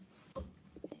forgot,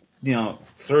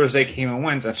 Thursday came and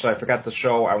went, and so I forgot the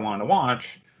show I wanted to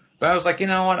watch. But I was like, you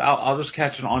know what, I'll just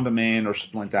catch it on demand or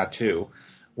something like that too.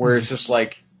 Where it's just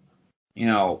like,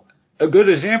 a good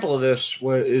example of this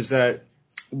is that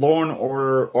Law and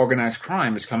Order Organized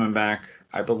Crime is coming back,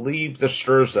 I believe, this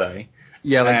Thursday.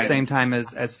 Yeah, like same time as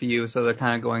SVU, so they're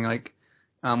kind of going like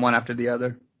one after the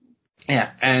other.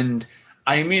 Yeah, and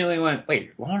I immediately went,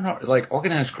 wait,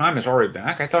 Organized Crime is already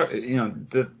back? I thought,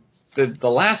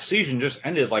 the last season just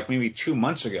ended like maybe 2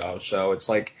 months ago, so it's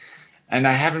like, and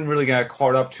I haven't really got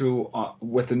caught up to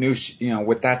with the new,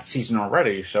 with that season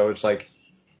already, so it's like,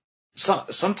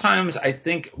 sometimes I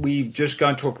think we've just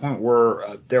gotten to a point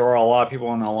where there are a lot of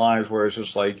people in our lives where it's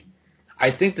just like,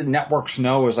 I think the networks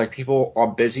know is like people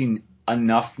are busy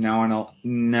enough now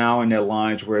in their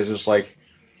lives where it's just like,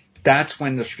 that's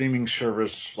when the streaming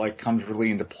service like comes really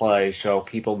into play. So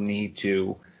people need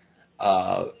to,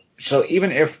 so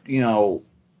even if,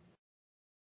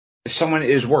 someone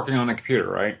is working on a computer,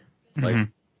 right? Like,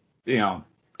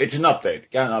 it's an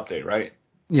update, got an update, right?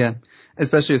 Yeah.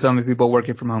 Especially so many people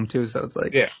working from home too. So it's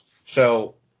like, yeah.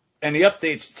 So, and the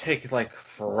updates take like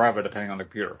forever depending on the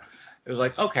computer. It was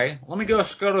like, okay, let me go to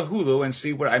Hulu and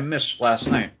see what I missed last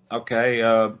night. Okay.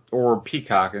 Or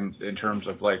Peacock in terms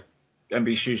of like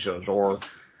NBC shows or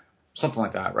something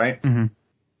like that, right? Mm-hmm.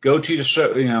 Go to the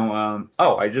show,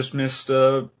 I just missed,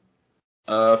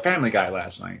 Family Guy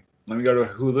last night. Let me go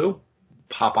to Hulu,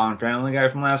 pop on Family Guy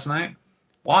from last night,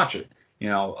 watch it.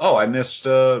 I missed,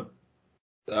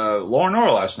 Law and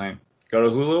Order last night. Go to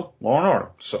Hulu, Law and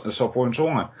Order, so forth and so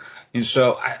on. And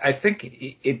so I think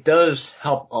it does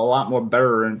help a lot more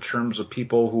better in terms of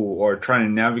people who are trying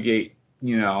to navigate,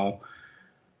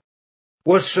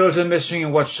 what shows are missing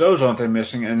and what shows aren't they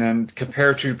missing, and then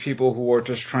compare to people who are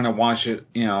just trying to watch it,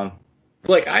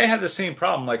 Like, I had the same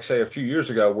problem, like, say, a few years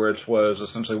ago, where it was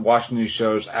essentially watching these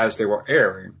shows as they were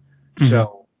airing. Mm-hmm.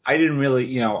 So I didn't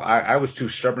really, I was too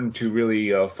stubborn to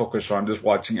really focus on just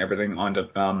watching everything on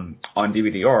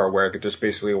DVD-R, where I could just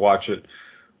basically watch it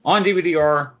on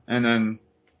DVD-R, and then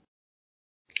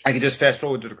I could just fast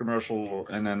forward to the commercials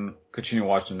and then continue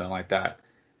watching them like that.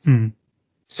 Mm-hmm.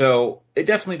 So it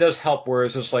definitely does help,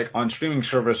 whereas just like on streaming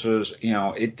services,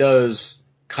 it does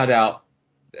cut out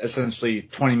essentially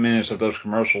 20 minutes of those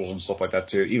commercials and stuff like that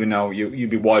too, even though you'd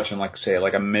be watching like, say,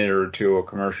 like a minute or two of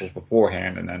commercials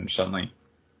beforehand, and then suddenly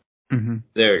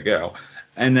there you go.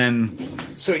 And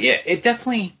then, so yeah, it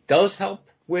definitely does help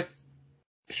with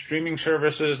streaming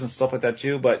services and stuff like that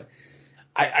too, but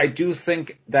I do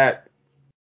think that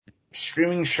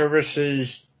streaming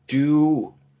services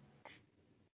do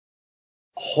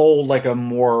hold like a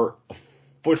more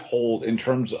foothold in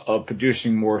terms of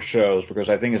producing more shows, because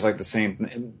I think it's like the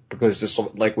same, because just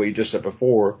like what you just said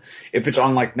before, if it's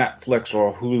on like Netflix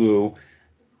or Hulu,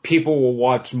 people will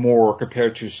watch more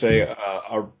compared to, say,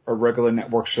 a regular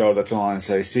network show that's on,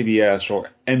 say, CBS or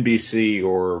NBC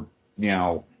or,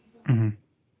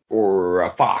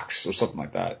 or Fox or something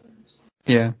like that.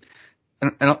 Yeah.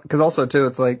 And because also too,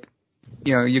 it's like,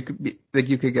 you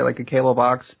could get like a cable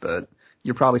box, but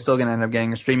you're probably still going to end up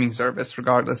getting a streaming service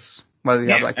regardless whether you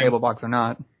have that cable box or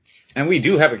not. And we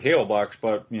do have a cable box,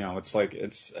 but, it's like,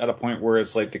 it's at a point where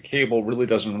it's like the cable really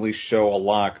doesn't really show a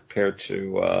lot compared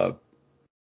to,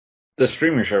 the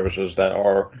streaming services that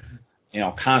are,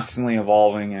 constantly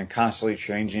evolving and constantly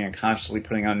changing and constantly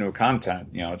putting on new content.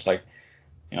 It's like,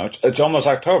 it's almost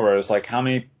October. It's like how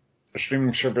many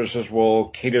streaming services will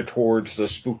cater towards the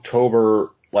Spooktober,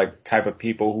 like, type of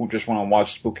people who just want to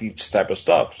watch spooky type of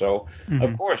stuff. So,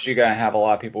 of course, you're going to have a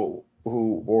lot of people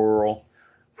who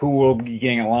will be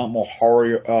getting a lot more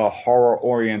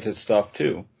horror-oriented stuff,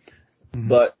 too.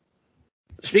 But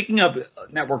speaking of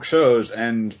network shows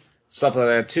and stuff like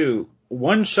that, too,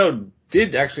 one show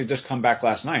did actually just come back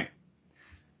last night.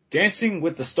 Dancing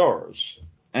with the Stars.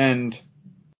 And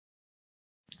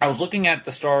I was looking at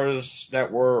the stars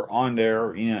that were on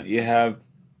there. You have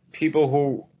people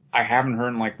who I haven't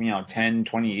heard in like, 10,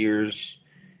 20 years.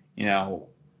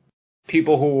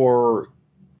 People who were,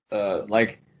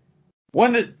 like,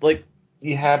 one that, like,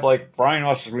 you have like Brian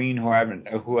Austin,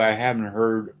 who I haven't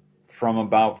heard from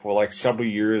about for like several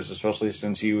years, especially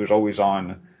since he was always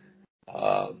on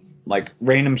like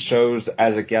random shows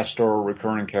as a guest or a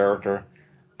recurring character.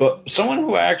 But someone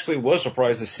who I actually was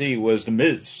surprised to see was The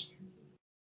Miz.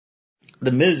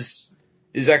 The Miz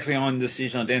is actually on this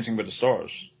season of Dancing with the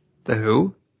Stars. The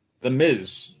who? The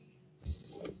Miz.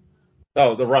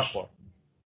 Oh, the wrestler.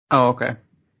 Oh, okay.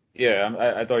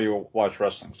 Yeah, I thought you watched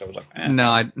wrestling, so I was like, eh. No,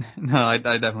 I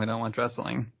definitely don't watch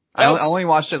wrestling. Oh. I only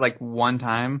watched it like one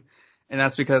time, and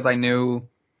that's because I knew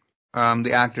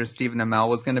the actor Stephen Amell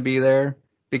was going to be there,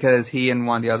 because he and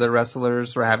one of the other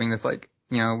wrestlers were having this like,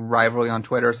 rivalry on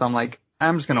Twitter. So I'm like,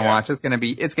 I'm just going to watch. It's going to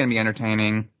be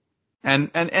entertaining.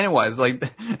 And it was like,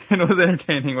 it was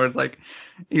entertaining where it's like,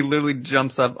 he literally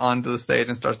jumps up onto the stage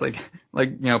and starts like,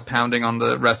 pounding on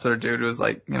the wrestler dude who was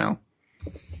like,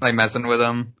 like messing with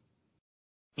him.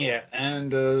 Yeah,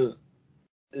 and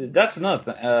that's another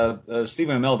thing.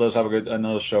 Stephen Amell does have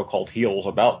another show called Heels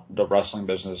about the wrestling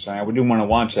business, and we do want to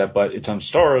watch that, but it's on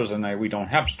Stars, and we don't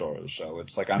have Stars, so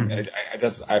it's like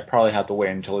I probably have to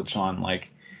wait until it's on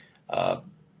like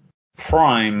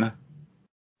Prime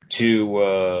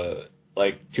to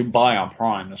buy on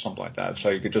Prime or something like that, so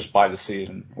you could just buy the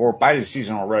season or buy the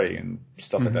season already and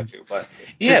stuff like that too. But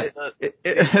yeah,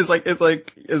 it's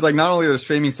like not only there's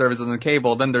streaming services and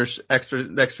cable, then there's extra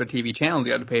TV channels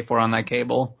you have to pay for on that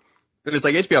cable. It's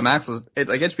like HBO Max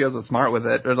HBO was smart with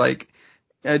it. They're like,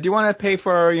 do you want to pay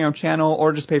for our channel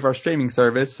or just pay for our streaming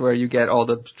service where you get all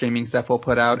the streaming stuff we'll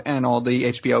put out and all the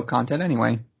HBO content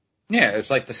anyway? Yeah, it's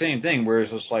like the same thing.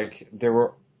 Whereas it's like there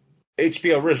were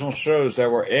HBO original shows that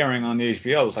were airing on the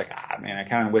HBO. It was like, man, I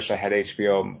kind of wish I had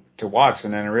HBO to watch.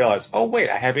 And then I realized, oh, wait,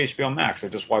 I have HBO Max. I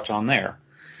just watch on there.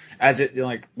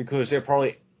 Because they're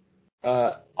probably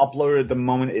uploaded the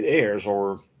moment it airs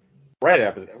or right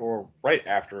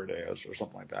after it airs or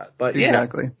something like that. But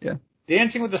exactly. Yeah.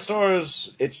 Dancing with the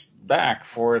Stars, it's back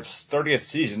for its 30th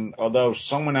season, although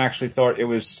someone actually thought it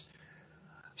was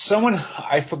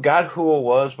I forgot who it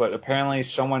was, but apparently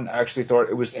someone actually thought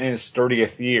it was in its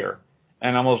 30th year.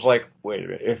 And I was like, wait a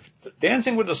minute, if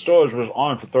Dancing with the Stars was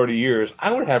on for 30 years,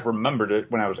 I would have remembered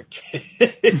it when I was a kid.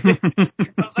 I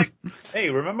was like, hey,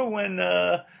 remember when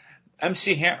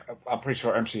MC Hammer, I'm pretty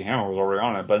sure MC Hammer was already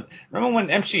on it, but remember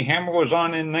when MC Hammer was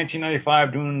on in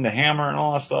 1995 doing the hammer and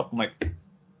all that stuff? I'm like,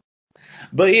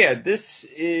 but yeah, this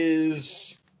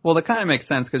is... Well, that kind of makes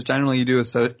sense because generally you do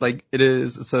it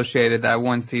is associated that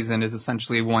one season is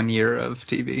essentially 1 year of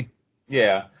TV.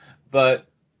 Yeah, but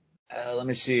let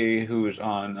me see who's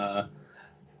on.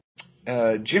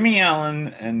 Jimmy Allen,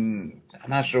 and I'm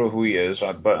not sure who he is,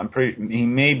 but he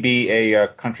may be a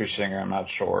country singer. I'm not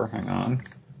sure. Hang on.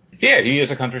 Yeah, he is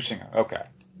a country singer. Okay.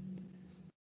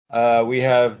 We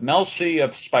have Mel C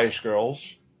of Spice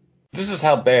Girls. This is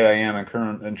how bad I am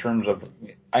in terms of,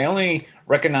 I only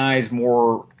recognize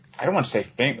more, I don't want to say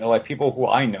famous, like people who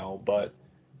I know, but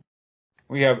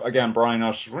we have, again, Brian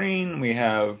Austin. We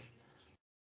have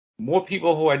more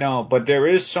people who I know, but there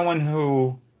is someone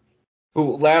who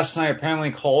last night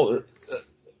apparently called,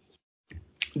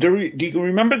 do you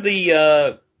remember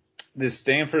the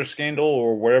Stanford scandal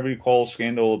or whatever you call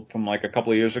scandal from like a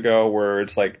couple of years ago where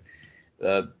it's like,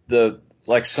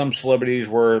 like some celebrities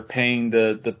were paying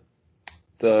the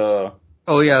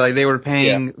oh yeah, like they were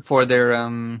paying for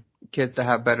their kids to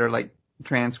have better like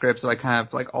transcripts, like kind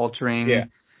of like altering the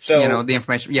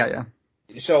information. Yeah.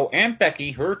 So Aunt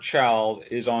Becky, her child,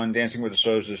 is on Dancing with the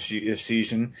Stars this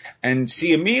season, and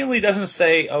she immediately doesn't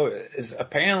say,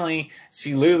 apparently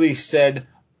she literally said,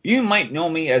 you might know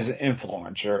me as an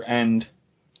influencer, and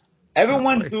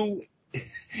everyone who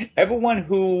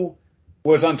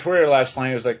was on Twitter last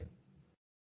night was like,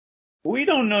 we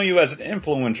don't know you as an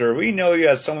influencer. We know you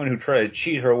as someone who tried to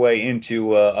cheat her way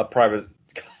into a private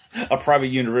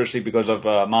university because of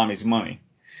mommy's money.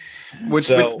 Which,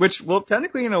 well,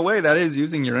 technically, in a way, that is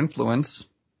using your influence.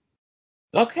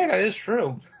 Okay, that is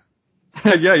true.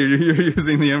 Yeah, you're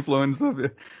using the influence of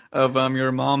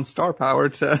your mom's star power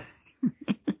to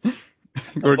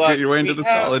get your way into this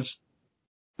college.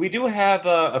 We do have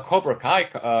a Cobra Kai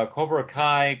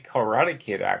Karate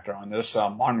Kid actor on this.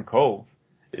 Martin Kove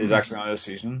is actually on this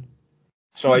season.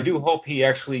 So I do hope he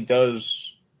actually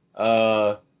does,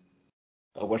 what's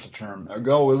the term?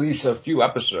 Go at least a few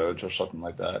episodes or something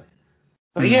like that.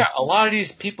 But yeah, a lot of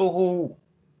these people who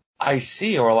I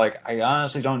see are like, I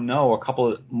honestly don't know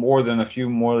more than a few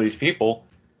more of these people.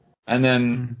 And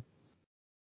then,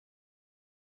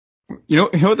 you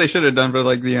know what they should have done for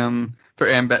like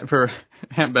for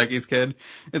Aunt Becky's kid?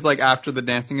 It's like after the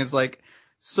dancing is like,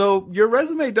 so your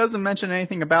resume doesn't mention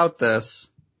anything about this.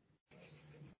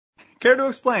 Care to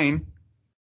explain?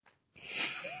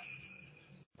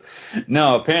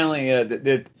 No, apparently,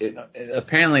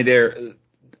 apparently they're.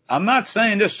 I'm not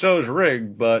saying this show's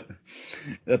rigged, but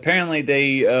apparently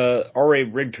they already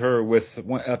rigged her with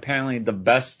apparently the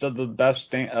best of the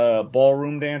best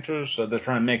ballroom dancers. So they're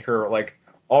trying to make her like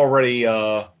already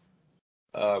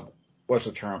what's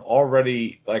the term?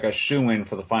 Already like a shoo-in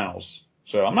for the finals.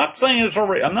 So I'm not saying it's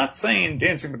already. I'm not saying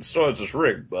Dancing with the Stars is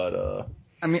rigged, but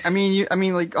I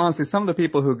mean, like honestly, some of the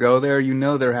people who go there,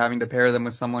 they're having to pair them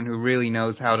with someone who really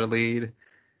knows how to lead.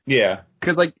 yeah.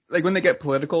 Cause like when they get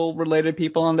political related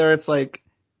people on there, it's like,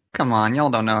 come on, y'all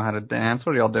don't know how to dance.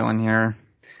 What are y'all doing here?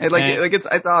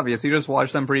 It's obvious. You just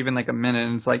watch them for even like a minute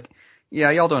and it's like, yeah,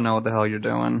 y'all don't know what the hell you're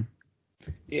doing.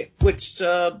 Yeah, which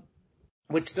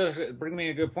does bring me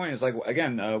a good point. It's like,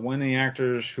 again, one of the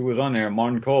actors who was on there,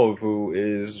 Martin Kove, who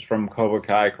is from Cobra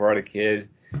Kai, Karate Kid,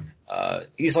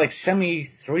 he's like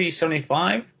 73,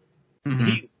 75.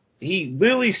 Mm-hmm. He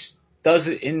really does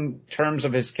it in terms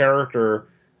of his character.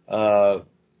 I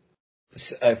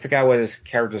forgot what his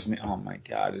character's name. Oh my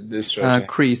god, this show.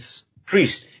 Kreese.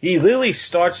 Kreese. He literally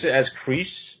starts it as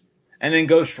Kreese and then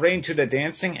goes straight into the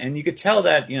dancing, and you could tell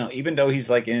that, even though he's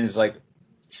like in his like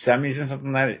 70s and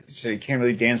something like that, so he can't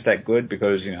really dance that good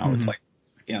because, Mm-hmm. it's like,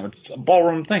 it's a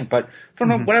ballroom thing. But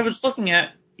from what I was looking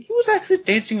at, he was actually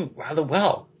dancing rather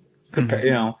well,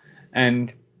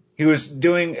 and he was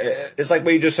doing, it's like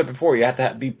what you just said before, you have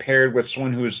to be paired with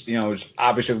someone who's, is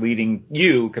obviously leading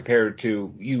you compared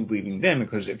to you leading them,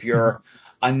 because if you're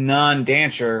a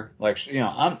non-dancer, like,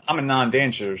 I'm a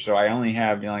non-dancer, so I only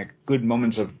have, like good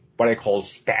moments of what I call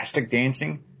spastic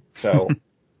dancing. So,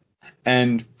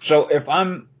 and so if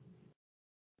I'm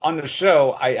on the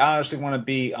show, I honestly want to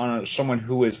be on someone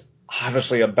who is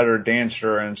obviously a better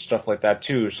dancer and stuff like that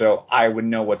too, so I would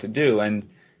know what to do. And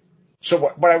so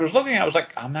what I was looking at, I was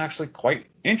like, I'm actually quite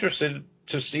interested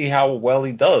to see how well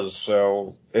he does.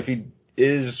 So if he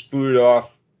is booted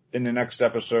off in the next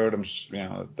episode,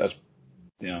 that's,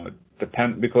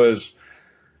 because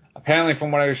apparently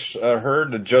from what I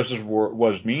heard, the judges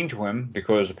was mean to him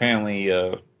because apparently,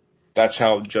 that's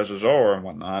how judges are and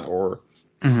whatnot, or.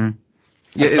 Mm-hmm.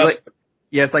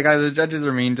 Yeah, it's like either the judges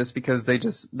are mean just because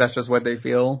that's just what they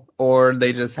feel, or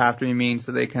they just have to be mean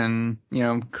so they can,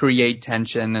 create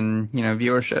tension and,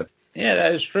 viewership. Yeah,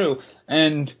 that is true.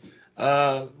 And,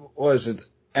 what is it?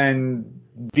 And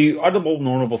the other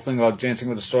notable thing about Dancing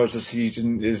with the Stars this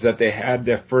season is that they had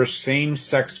their first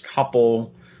same-sex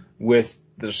couple with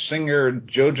the singer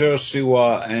JoJo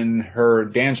Siwa and her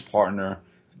dance partner.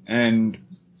 And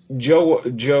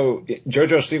JoJo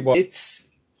Siwa,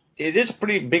 it is a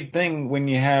pretty big thing when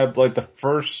you have like the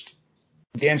first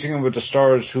Dancing with the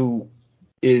Stars who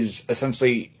is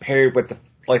essentially paired with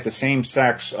the same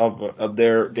sex of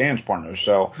their dance partners.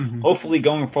 So hopefully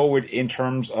going forward in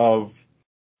terms of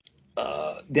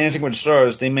Dancing with the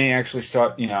Stars, they may actually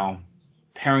start,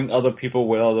 pairing other people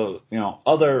with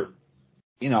other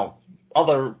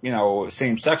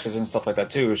same sexes and stuff like that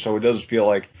too. So it does feel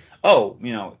like,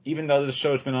 even though this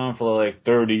show's been on for like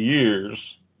 30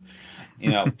 years,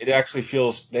 it actually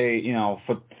feels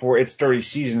for its 30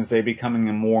 seasons, they're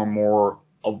becoming more and more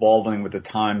evolving with the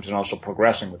times and also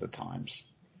progressing with the times.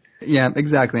 Yeah,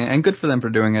 exactly. And good for them for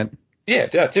doing it. Yeah,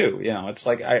 that too. It's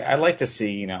like, I like to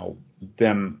see,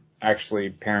 them actually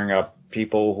pairing up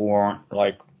people who aren't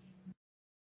like,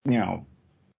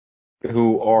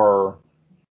 who are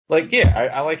like,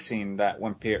 I like seeing that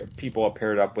when people are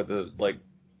paired up with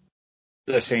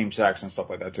the same sex and stuff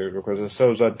like that too, because it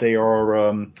shows that they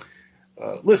are,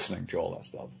 listening to all that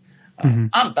stuff.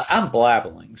 I'm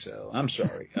blabbling, so I'm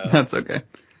sorry. That's okay.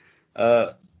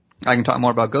 I can talk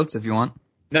more about goats if you want.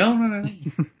 No.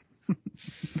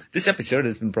 This episode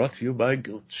has been brought to you by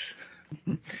goats.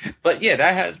 But yeah,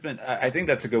 that has been, I think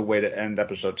that's a good way to end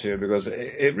episode 2, because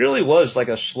it really was like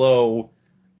a slow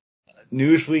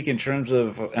news week in terms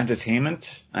of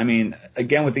entertainment. I mean,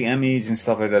 again, with the Emmys and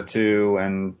stuff like that too,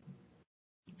 and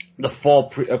the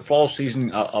fall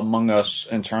season among us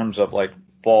in terms of like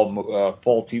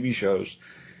fall TV shows,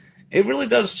 it really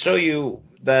does show you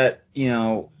that,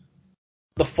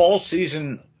 the fall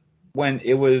season when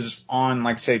it was on,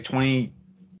 like say 20,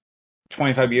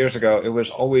 25 years ago, it was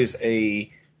always an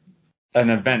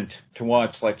event to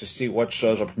watch, like to see what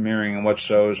shows are premiering and what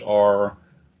shows are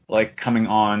like coming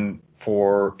on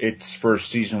for its first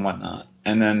season and whatnot.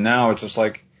 And then now it's just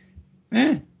like,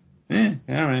 all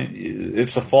right,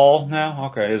 it's the fall now.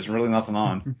 Okay, there's really nothing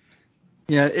on.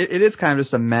 Yeah, it is kind of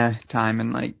just a meh time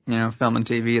in like, film and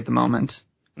TV at the moment.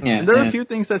 Yeah, there are a few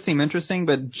things that seem interesting,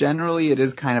 but generally it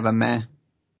is kind of a meh.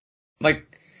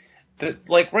 Like,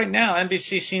 like right now,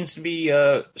 NBC seems to be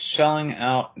selling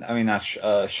out. I mean, not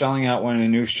selling out one of the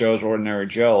new shows, Ordinary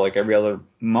Joe, like every other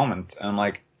moment. And I'm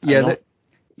like,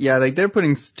 like they're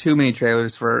putting too many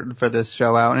trailers for this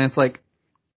show out, and it's like,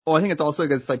 well, I think it's also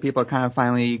because like people are kind of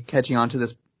finally catching on to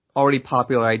this already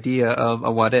popular idea of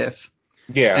a what if.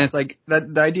 Yeah. And it's like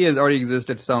that the idea has already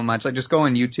existed so much. Like just go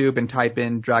on YouTube and type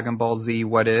in Dragon Ball Z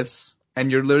what ifs,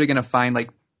 and you're literally gonna find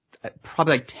like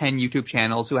probably like 10 YouTube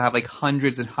channels who have like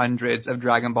hundreds and hundreds of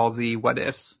Dragon Ball Z what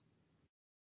ifs.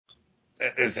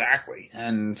 Exactly.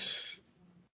 And,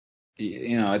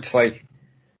 it's like,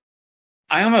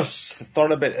 I almost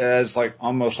thought of it as like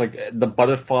almost like the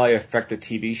Butterfly Effect, a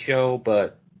TV show,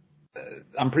 but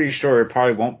I'm pretty sure it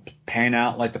probably won't pan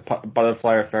out like the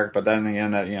Butterfly Effect, but then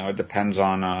again, that, it depends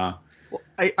on, Well,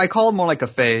 I call it more like a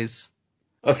phase.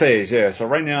 A phase, yeah. So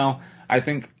right now, I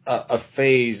think a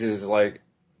phase is like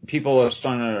people are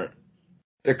starting to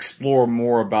explore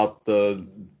more about the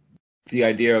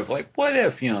idea of like what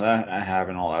if, that I have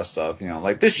and all that stuff.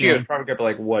 Like this year is probably gonna be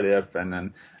like what if, and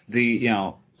then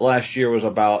last year was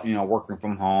about working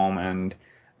from home and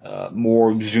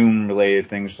more Zoom related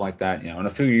things like that. In a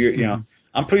few years,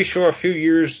 I'm pretty sure a few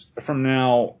years from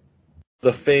now,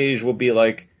 the phase will be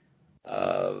like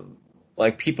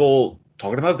people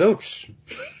talking about goats.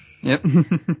 Yep.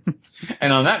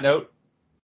 And on that note,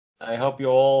 I hope you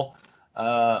all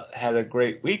had a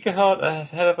great week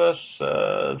ahead of us.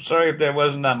 Sorry if there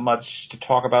wasn't that much to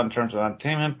talk about in terms of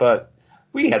entertainment, but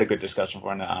we had a good discussion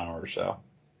for an hour or so.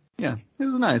 Yeah, it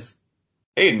was nice.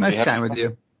 Hayden, nice chatting with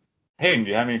you. Hayden,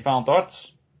 do you have any final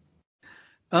thoughts?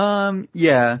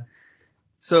 Yeah.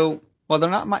 So, while there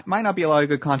might not be a lot of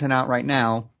good content out right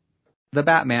now, The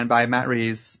Batman by Matt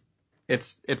Reeves,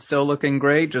 it's still looking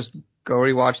great. Just go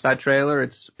rewatch that trailer.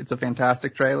 It's a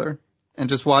fantastic trailer. And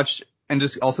just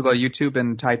also go to YouTube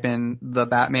and type in The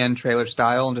Batman trailer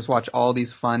style and just watch all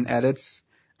these fun edits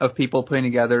of people putting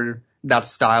together that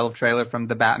style of trailer from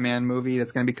the Batman movie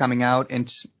that's going to be coming out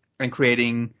and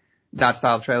creating that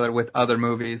style of trailer with other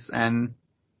movies. And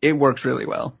it works really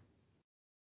well.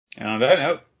 And on that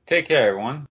note, take care, everyone.